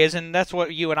one is, and that's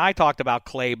what you and I talked about,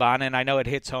 Claybon, and I know it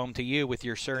hits home to you with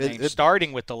your surname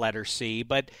starting with the letter C,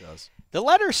 but the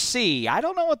letter C, I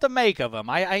don't know what to make of them.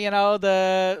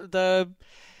 The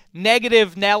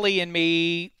negative Nelly in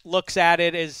me looks at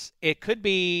it as it could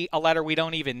be a letter we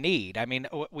don't even need. I mean,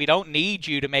 we don't need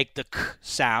you to make the K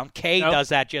sound. K does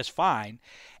that just fine.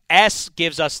 S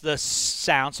gives us the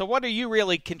sound. So what are you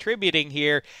really contributing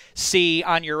here, C,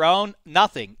 on your own?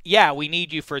 Nothing. Yeah, we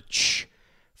need you for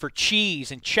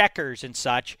cheese and checkers and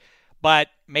such, but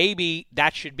maybe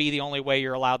that should be the only way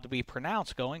you're allowed to be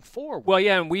pronounced going forward. Well,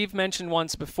 yeah, and we've mentioned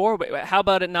once before, but how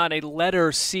about it not a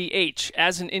letter CH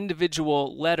as an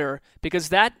individual letter? Because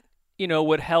that,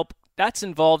 would help. That's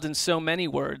involved in so many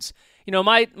words.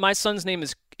 My son's name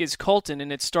is Colton,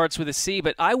 and it starts with a C,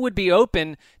 but I would be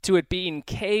open to it being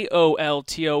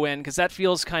Kolton because that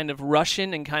feels kind of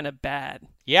Russian and kind of bad.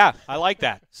 Yeah, I like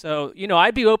that. So,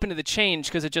 I'd be open to the change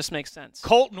because it just makes sense.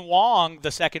 Colton Wong, the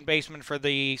second baseman for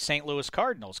the St. Louis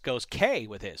Cardinals, goes K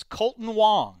with his. Colton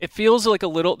Wong. It feels like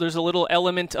there's a little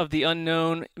element of the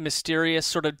unknown, mysterious,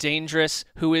 sort of dangerous.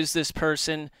 Who is this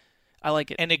person? I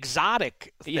like it. An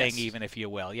exotic thing, Yes. even, if you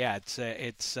will. Yeah,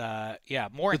 it's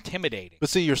more intimidating. But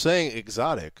see, you're saying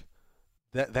exotic.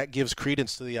 That gives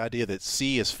credence to the idea that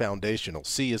C is foundational.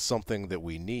 C is something that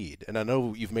we need. And I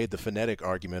know you've made the phonetic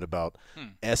argument about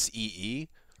SEE.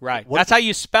 Right. What- That's how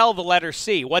you spell the letter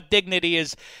C. What dignity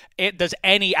does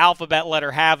any alphabet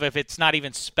letter have if it's not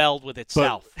even spelled with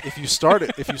itself? But if you start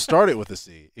it with a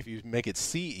C, if you make it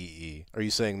CEE, are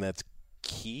you saying that's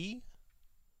key?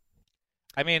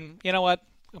 I mean, you know what?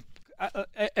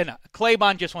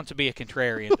 Claybon just wants to be a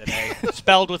contrarian today,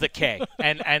 spelled with a K,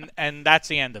 and that's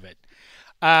the end of it.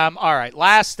 All right,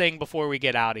 last thing before we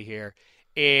get out of here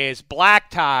is Black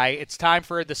Tie. It's time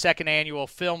for the second annual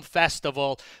film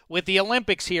festival. With the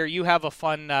Olympics here, you have a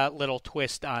fun little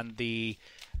twist on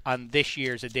this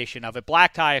year's edition of it.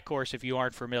 Black Tie, of course, if you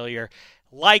aren't familiar,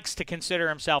 likes to consider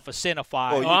himself a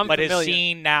cinephile, but has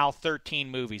seen now 13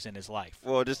 movies in his life.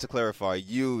 Well, just to clarify,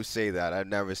 you say that. I've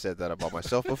never said that about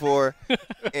myself before.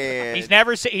 And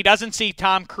He doesn't see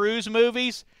Tom Cruise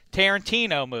movies,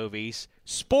 Tarantino movies,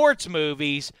 sports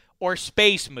movies, or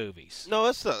space movies. No,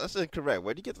 that's incorrect.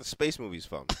 Where do you get the space movies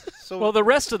from? Well, the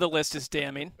rest of the list is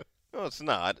damning. No, it's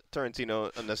not.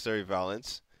 Tarantino, Unnecessary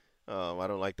Violence. I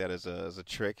don't like that as a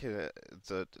trick.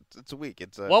 It's weak.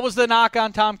 What was the knock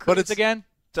on Tom Cruise again?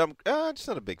 Just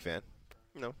not a big fan.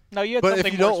 No, you had But something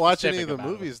if you don't more watch any specific of the about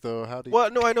it. movies, though, how do you? Well,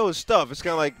 no, I know his stuff. It's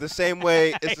kind of like the same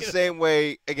way. It's the same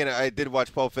way. Again, I did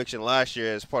watch Pulp Fiction last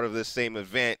year as part of this same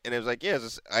event, and it was like,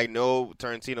 I know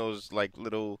Tarantino's like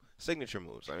little signature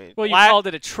moves. I mean, Well, you called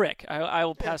it a trick. I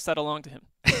will pass that along to him.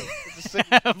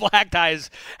 Black Tie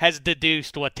has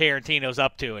deduced what Tarantino's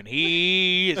up to, and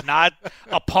he is not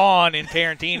a pawn in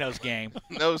Tarantino's game.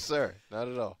 No, sir, not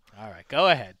at all. All right, go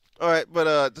ahead. All right,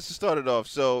 but just to start it off,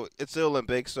 so it's the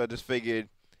Olympics, so I just figured,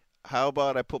 how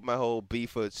about I put my whole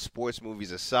beef with sports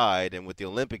movies aside, and with the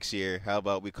Olympics here, how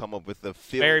about we come up with a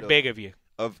field Very big of you.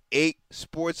 Of 8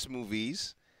 sports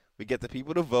movies. We get the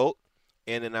people to vote,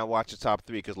 and then I watch the top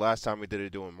 3, because last time we did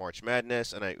it during March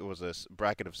Madness, and it was a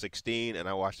bracket of 16, and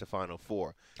I watched the final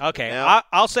 4. Okay, Now,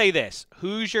 I'll say this.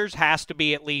 Hoosiers has to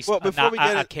be at least a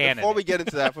candidate. Before we get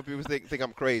into that, for people think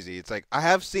I'm crazy, it's like I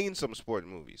have seen some sport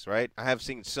movies, right? I have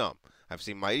seen some. I've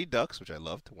seen Mighty Ducks, which I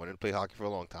loved. Wanted to play hockey for a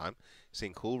long time.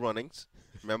 Seen Cool Runnings.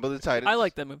 Remember the Titans? I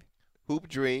like that movie. Hoop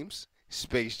Dreams.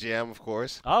 Space Jam, of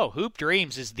course. Oh, Hoop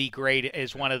Dreams is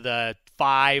one of the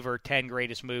 5 or 10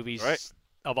 greatest movies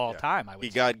of all time, I would say.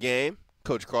 He Got Game.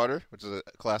 Coach Carter, which is a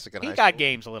classic in high school. He Got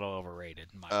Game's a little overrated.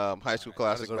 In my high school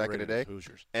classic back in the day.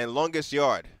 Hoosiers. And Longest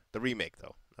Yard, the remake,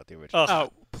 though. Not the original. Oh,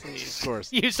 Please. Of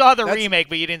course. You saw the remake,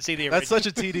 but you didn't see the original. That's such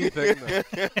a TD thing,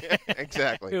 though.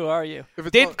 Exactly. Who are you?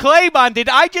 Claybon, did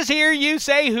I just hear you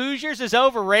say Hoosiers is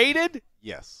overrated?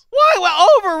 Yes. Why? Well,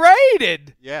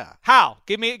 overrated? Yeah. How?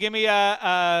 Give me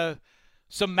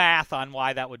some math on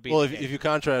why that would be. Well, the if case. you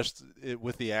contrast it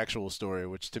with the actual story,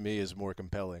 which to me is more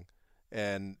compelling,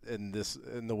 and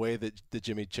the way that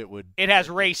Jimmy Chitwood, it has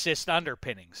racist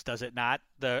underpinnings, does it not?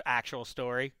 The actual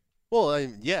story. Well,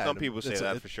 yeah. Some people say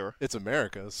that for sure. It's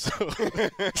America,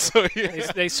 so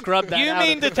yeah. They scrubbed that You out.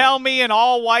 mean to tell me an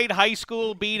all-white high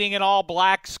school beating an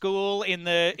all-black school in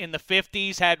the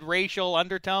 50s had racial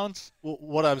undertones? Well,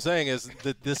 what I'm saying is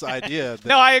that this idea. That,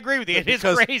 No, I agree with you. It is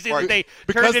because- crazy that they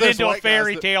because turned it there's into a white guys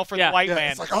fairy that- tale for the white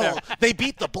man. It's like, they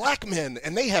beat the black men,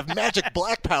 and they have magic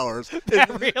black powers.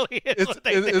 That really is what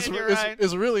they did. You're right.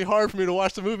 It's really hard for me to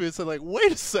watch the movie and say, like,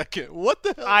 wait a second, what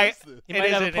the hell is this? You It might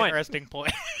is have a an point. interesting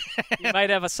point. You might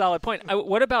have a solid point.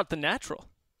 What about The Natural?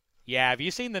 Yeah, have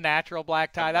you seen The Natural,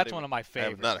 Black Tie? That's one of my I have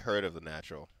favorites. not heard of The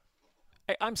Natural.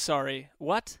 I'm sorry.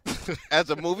 What? As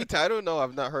a movie title, no,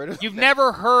 I've not heard of it. You've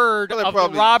never heard Well, of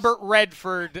probably- the Robert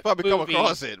Redford Probably movie. come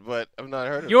across it, but I've not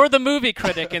heard of You're the movie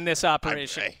critic in this it.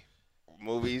 operation.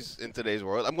 Movies in today's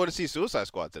world. I'm going to see Suicide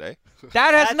Squad today.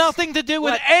 That has That's- nothing to do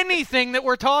with what- anything that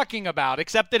we're talking about,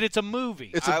 except that it's a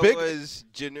movie. It's a I big. was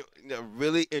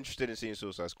really interested in seeing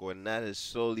Suicide Squad, and that has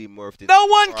slowly morphed into No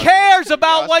one cares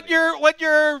about what curiosity.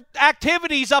 your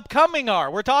activities upcoming are.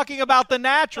 We're talking about The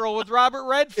Natural with Robert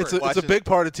Redford. It's a Watching- big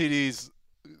part of TD's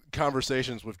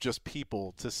conversations with just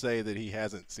people to say that he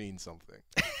hasn't seen something.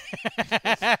 What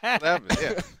happened?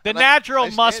 Yeah. The And Natural I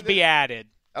must stand be in- added.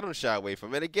 I don't shy away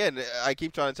from it. Again, I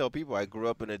keep trying to tell people I grew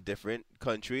up in a different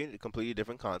country, a completely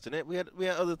different continent. We had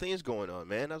other things going on,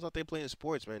 man. I was out there playing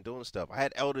sports, man, doing stuff. I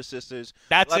had elder sisters.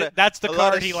 That's it. That's the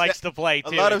card he likes to play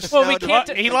too. A lot of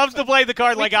he loves to play the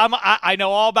card like I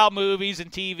know all about movies and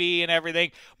TV and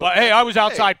everything. But hey, I was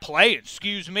outside playing.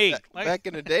 Excuse me. Back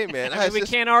in the day, man. We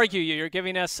can't argue you. You're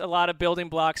giving us a lot of building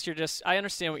blocks. I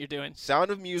understand what you're doing.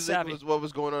 Sound of Music was what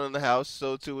was going on in the house.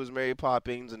 So too was Mary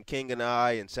Poppins and King and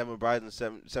I and Seven Brides and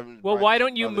Seven. Well, why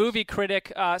don't you movie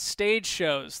critic stage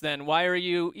shows then? Why are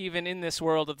you even in this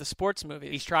world of the sports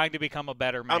movies? He's trying to become a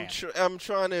better man. I'm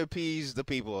trying to appease the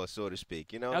people, so to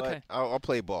speak. You know, okay. I'll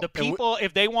play ball. The people,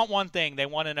 if they want one thing, they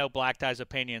want to know Black Tie's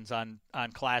opinions on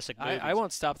classic movies. I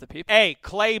won't stop the people. Hey,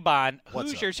 Claybon,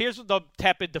 Hoosiers, here's the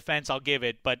tepid defense I'll give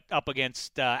it, but up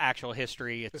against actual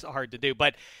history, it's hard to do.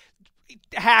 But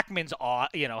Hackman's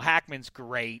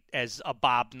great as a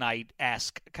Bob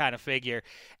Knight-esque kind of figure.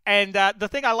 And the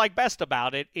thing I like best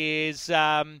about it is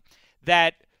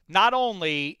that not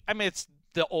only, it's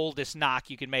the oldest knock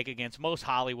you can make against most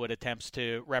Hollywood attempts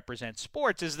to represent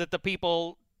sports, is that the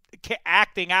people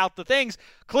acting out the things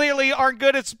clearly aren't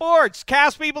good at sports.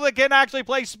 Cast people that can actually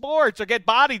play sports or get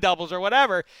body doubles or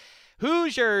whatever.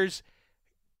 Hoosiers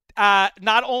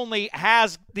not only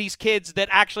has these kids that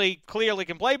actually clearly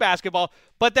can play basketball,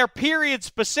 but they're period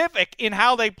specific in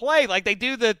how they play. Like they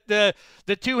do the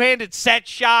two-handed set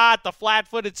shot, the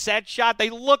flat-footed set shot. They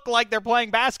look like they're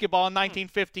playing basketball in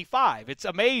 1955. It's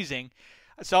amazing.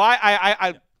 So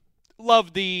I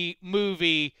love the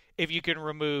movie if you can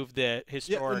remove the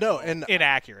historical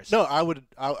inaccuracy. No, I would.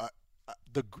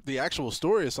 The actual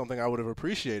story is something I would have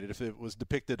appreciated if it was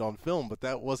depicted on film, but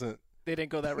that wasn't. They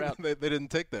didn't go that route. they didn't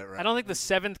take that route. I don't think the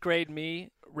 7th grade me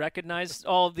recognized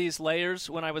all of these layers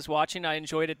when I was watching. I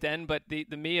enjoyed it then, but the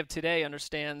me of today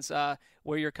understands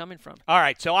where you're coming from. All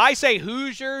right, so I say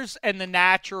Hoosiers and The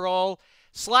Natural.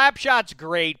 Slapshot's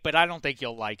great, but I don't think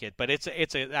you'll like it. But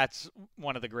that's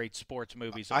one of the great sports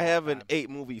movies. I have an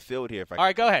 8-movie field here. All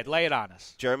right, go ahead. Lay it on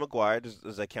us. Jerry Maguire,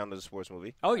 does that count as a sports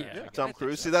movie? Oh, yeah. Tom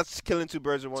Cruise. See, that's killing two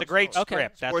birds with one stone. It's a great script. Okay.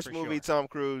 That's sports for movie, sure. Tom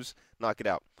Cruise, knock it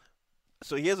out.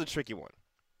 So here's a tricky one.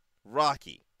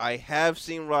 Rocky. I have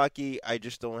seen Rocky. I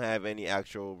just don't have any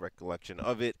actual recollection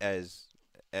of it as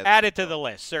add it to the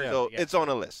list, certainly. So it's on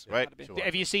a list, right? Sure.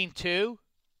 Have you seen 2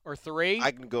 or 3? I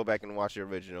can go back and watch the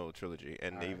original trilogy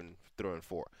and even throw in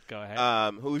 4. Go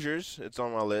ahead. Hoosiers, it's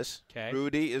on my list. Okay.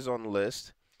 Rudy is on the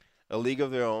list. A League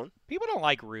of Their Own. People don't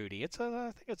like Rudy. I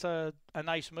think it's a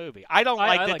nice movie. I don't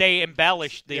like that they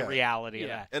embellished the reality of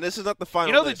that. And this is not the final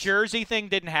You know, list. the Jersey thing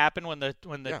didn't happen when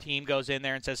the team goes in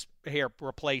there and says, "Here,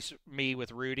 replace me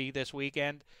with Rudy this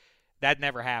weekend." That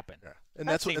never happened. Yeah. And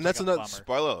that's another bummer.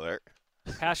 Spoiler alert.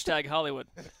 Hashtag Hollywood.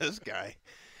 This guy.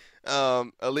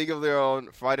 A League of Their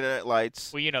Own, Friday Night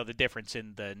Lights. Well, you know the difference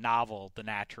in the novel, The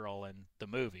Natural, and the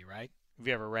movie, right? Have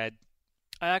you ever read?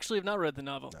 I actually have not read the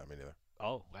novel. No, me neither.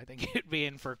 Oh, I think you'd be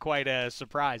in for quite a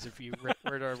surprise if you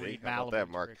were to read how about Malibu. that,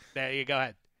 Mark? There you go.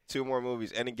 Ahead. 2 more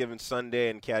movies, Any Given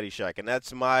Sunday and Caddyshack. And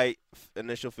that's my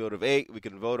initial field of 8. We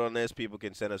can vote on this. People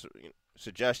can send us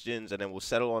suggestions, and then we'll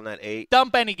settle on that 8.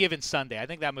 Dump Any Given Sunday. I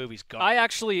think that movie's gone. I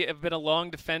actually have been a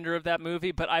long defender of that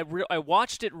movie, but I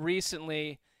watched it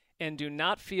recently and do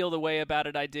not feel the way about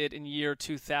it I did in year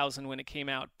 2000 when it came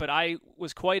out. But I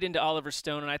was quite into Oliver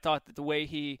Stone, and I thought that the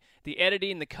way the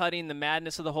editing, the cutting, the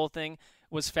madness of the whole thing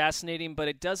was fascinating, but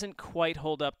it doesn't quite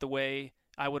hold up the way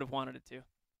I would have wanted it to.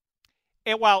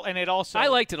 And it also... I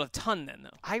liked it a ton then,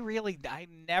 though. I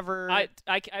never...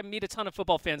 I meet a ton of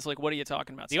football fans like, what are you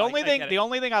talking about? The only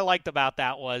thing I liked about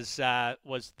that was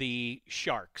the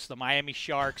Sharks. The Miami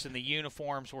Sharks and the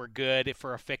uniforms were good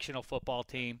for a fictional football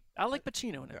team. I like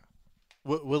Pacino in it.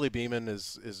 Willie Beeman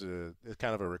is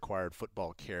kind of a required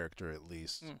football character at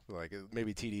least. Like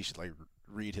maybe TD should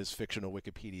read his fictional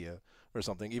Wikipedia or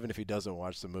something, even if he doesn't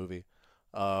watch the movie.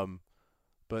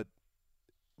 But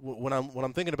when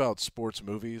I'm thinking about sports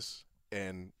movies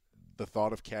and the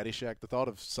thought of Caddyshack, the thought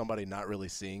of somebody not really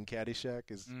seeing Caddyshack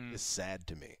is sad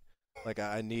to me. Like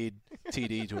I need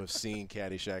TD to have seen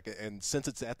Caddyshack, and since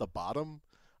it's at the bottom,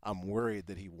 I'm worried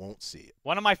that he won't see it.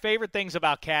 One of my favorite things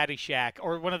about Caddyshack,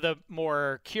 or one of the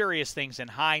more curious things in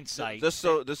hindsight. Just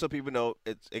so people know,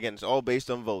 it's all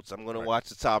based on votes. I'm going to watch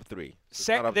the top 3.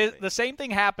 The same thing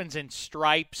happens in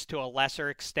Stripes to a lesser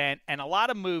extent, and a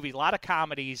lot of movies, a lot of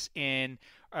comedies in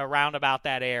around about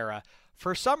that era.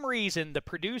 For some reason, the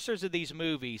producers of these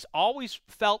movies always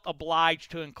felt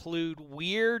obliged to include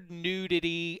weird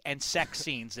nudity and sex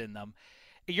scenes in them.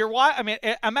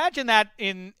 Imagine that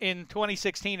in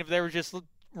 2016 if there was just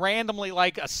randomly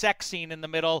like a sex scene in the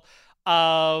middle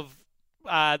of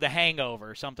The Hangover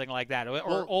or something like that,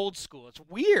 or Old School. It's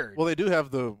weird. Well, they do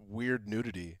have the weird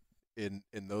nudity in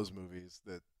those movies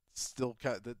that still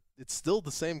it's still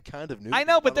the same kind of nudity. I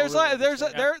know, but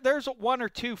there's one or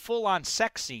two full-on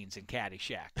sex scenes in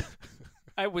Caddyshack.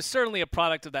 It was certainly a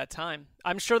product of that time.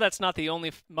 I'm sure that's not the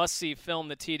only must-see film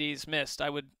the TDs missed. I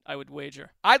would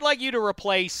wager. I'd like you to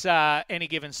replace Any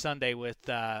Given Sunday with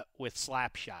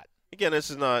Slapshot. Again, this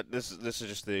is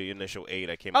just the initial 8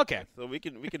 I came up with. So we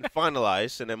can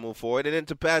finalize and then move forward. And then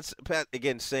to Pat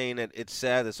again saying that it's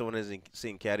sad that someone hasn't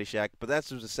seen Caddyshack, but that's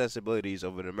the sensibilities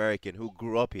of an American who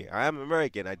grew up here. I am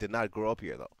American. I did not grow up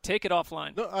here though. Take it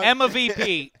offline. No, Emma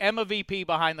VP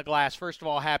behind the glass. First of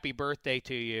all, happy birthday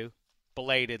to you,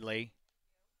 belatedly.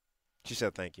 She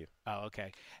said thank you. Oh,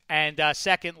 okay. And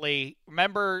secondly,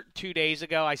 remember 2 days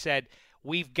ago I said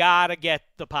we've got to get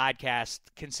the podcast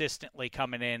consistently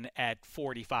coming in at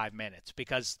 45 minutes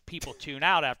because people tune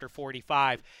out after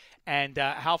 45. And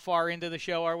how far into the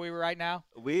show are we right now?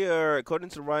 We are, according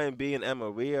to Ryan B. and Emma,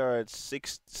 we are at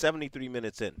 73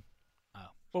 minutes in.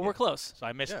 Well, we're close. So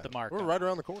I missed the mark. We're right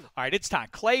around the corner. All right, it's time.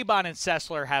 Claybon and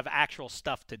Sessler have actual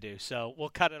stuff to do, so we'll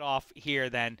cut it off here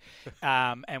then.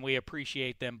 And we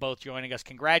appreciate them both joining us.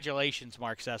 Congratulations,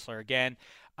 Mark Sessler, again,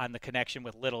 on the connection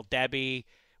with Little Debbie.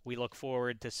 We look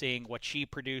forward to seeing what she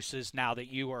produces now that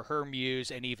you are her muse,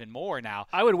 and even more now.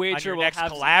 I would wager we'll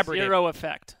have zero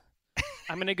effect.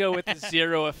 I'm going to go with the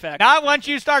zero effect. Not once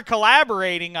you start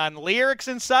collaborating on lyrics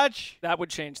and such. That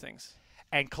would change things.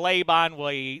 And Claybon,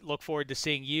 we look forward to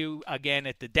seeing you again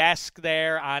at the desk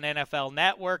there on NFL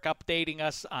Network, updating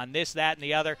us on this, that, and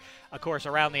the other. Of course,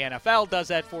 Around the NFL does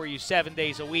that for you 7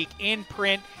 days a week in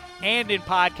print and in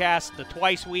podcast, the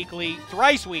thrice weekly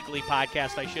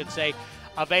podcast, I should say,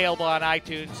 available on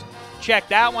iTunes. Check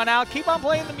that one out. Keep on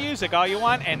playing the music all you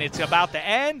want, and it's about to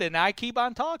end, and I keep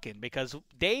on talking because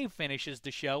Dave finishes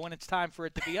the show when it's time for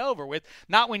it to be over with,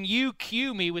 not when you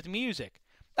cue me with music.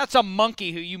 That's a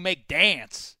monkey who you make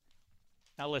dance.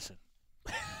 Now listen,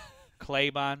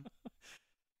 Claybon,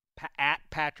 at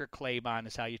Patrick Claybon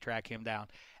is how you track him down.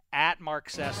 At Mark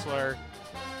Sessler,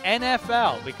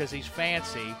 NFL, because he's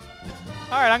fancy.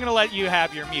 All right, I'm going to let you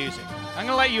have your music. I'm going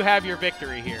to let you have your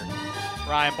victory here,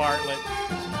 Ryan Bartlett.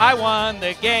 I won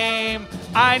the game.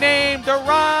 I named the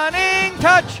running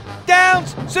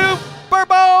touchdowns Super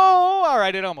Bowl. All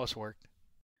right, it almost worked.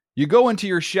 You go into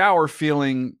your shower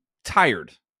feeling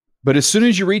tired, but as soon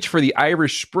as you reach for the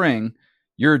Irish Spring,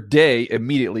 your day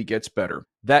immediately gets better.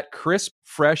 That crisp,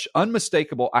 fresh,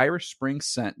 unmistakable Irish Spring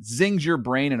scent zings your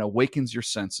brain and awakens your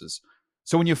senses.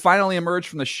 So when you finally emerge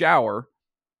from the shower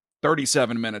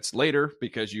 37 minutes later,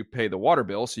 because you pay the water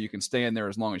bill so you can stay in there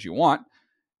as long as you want,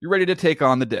 you're ready to take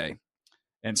on the day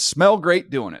and smell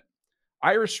great doing it.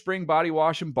 Irish Spring Body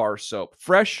Wash and Bar Soap.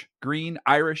 Fresh, green,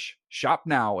 Irish. Shop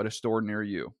now at a store near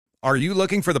you. Are you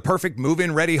looking for the perfect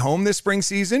move-in ready home this spring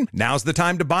season? Now's the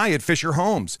time to buy at Fisher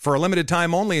Homes. For a limited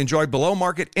time only, enjoy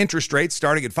below-market interest rates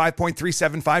starting at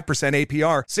 5.375%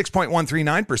 APR,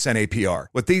 6.139% APR.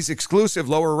 With these exclusive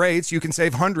lower rates, you can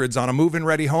save hundreds on a move-in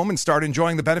ready home and start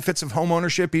enjoying the benefits of home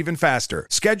ownership even faster.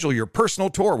 Schedule your personal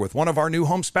tour with one of our new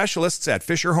home specialists at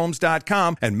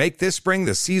FisherHomes.com and make this spring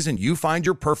the season you find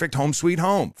your perfect home sweet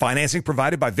home. Financing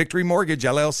provided by Victory Mortgage,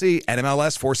 LLC,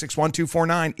 NMLS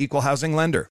 461249, Equal Housing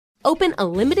Lender. Open a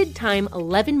limited-time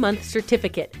 11-month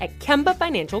certificate at Kemba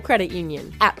Financial Credit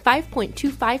Union. At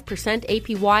 5.25%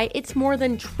 APY, it's more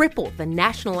than triple the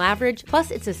national average,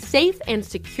 plus it's a safe and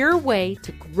secure way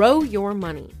to grow your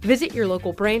money. Visit your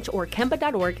local branch or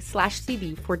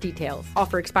kemba.org/cb for details.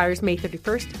 Offer expires May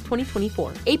 31st,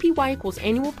 2024. APY equals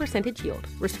annual percentage yield.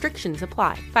 Restrictions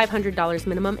apply. $500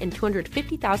 minimum and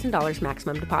 $250,000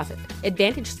 maximum deposit.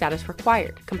 Advantage status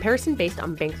required. Comparison based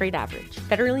on bank rate average.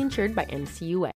 Federally insured by NCUA.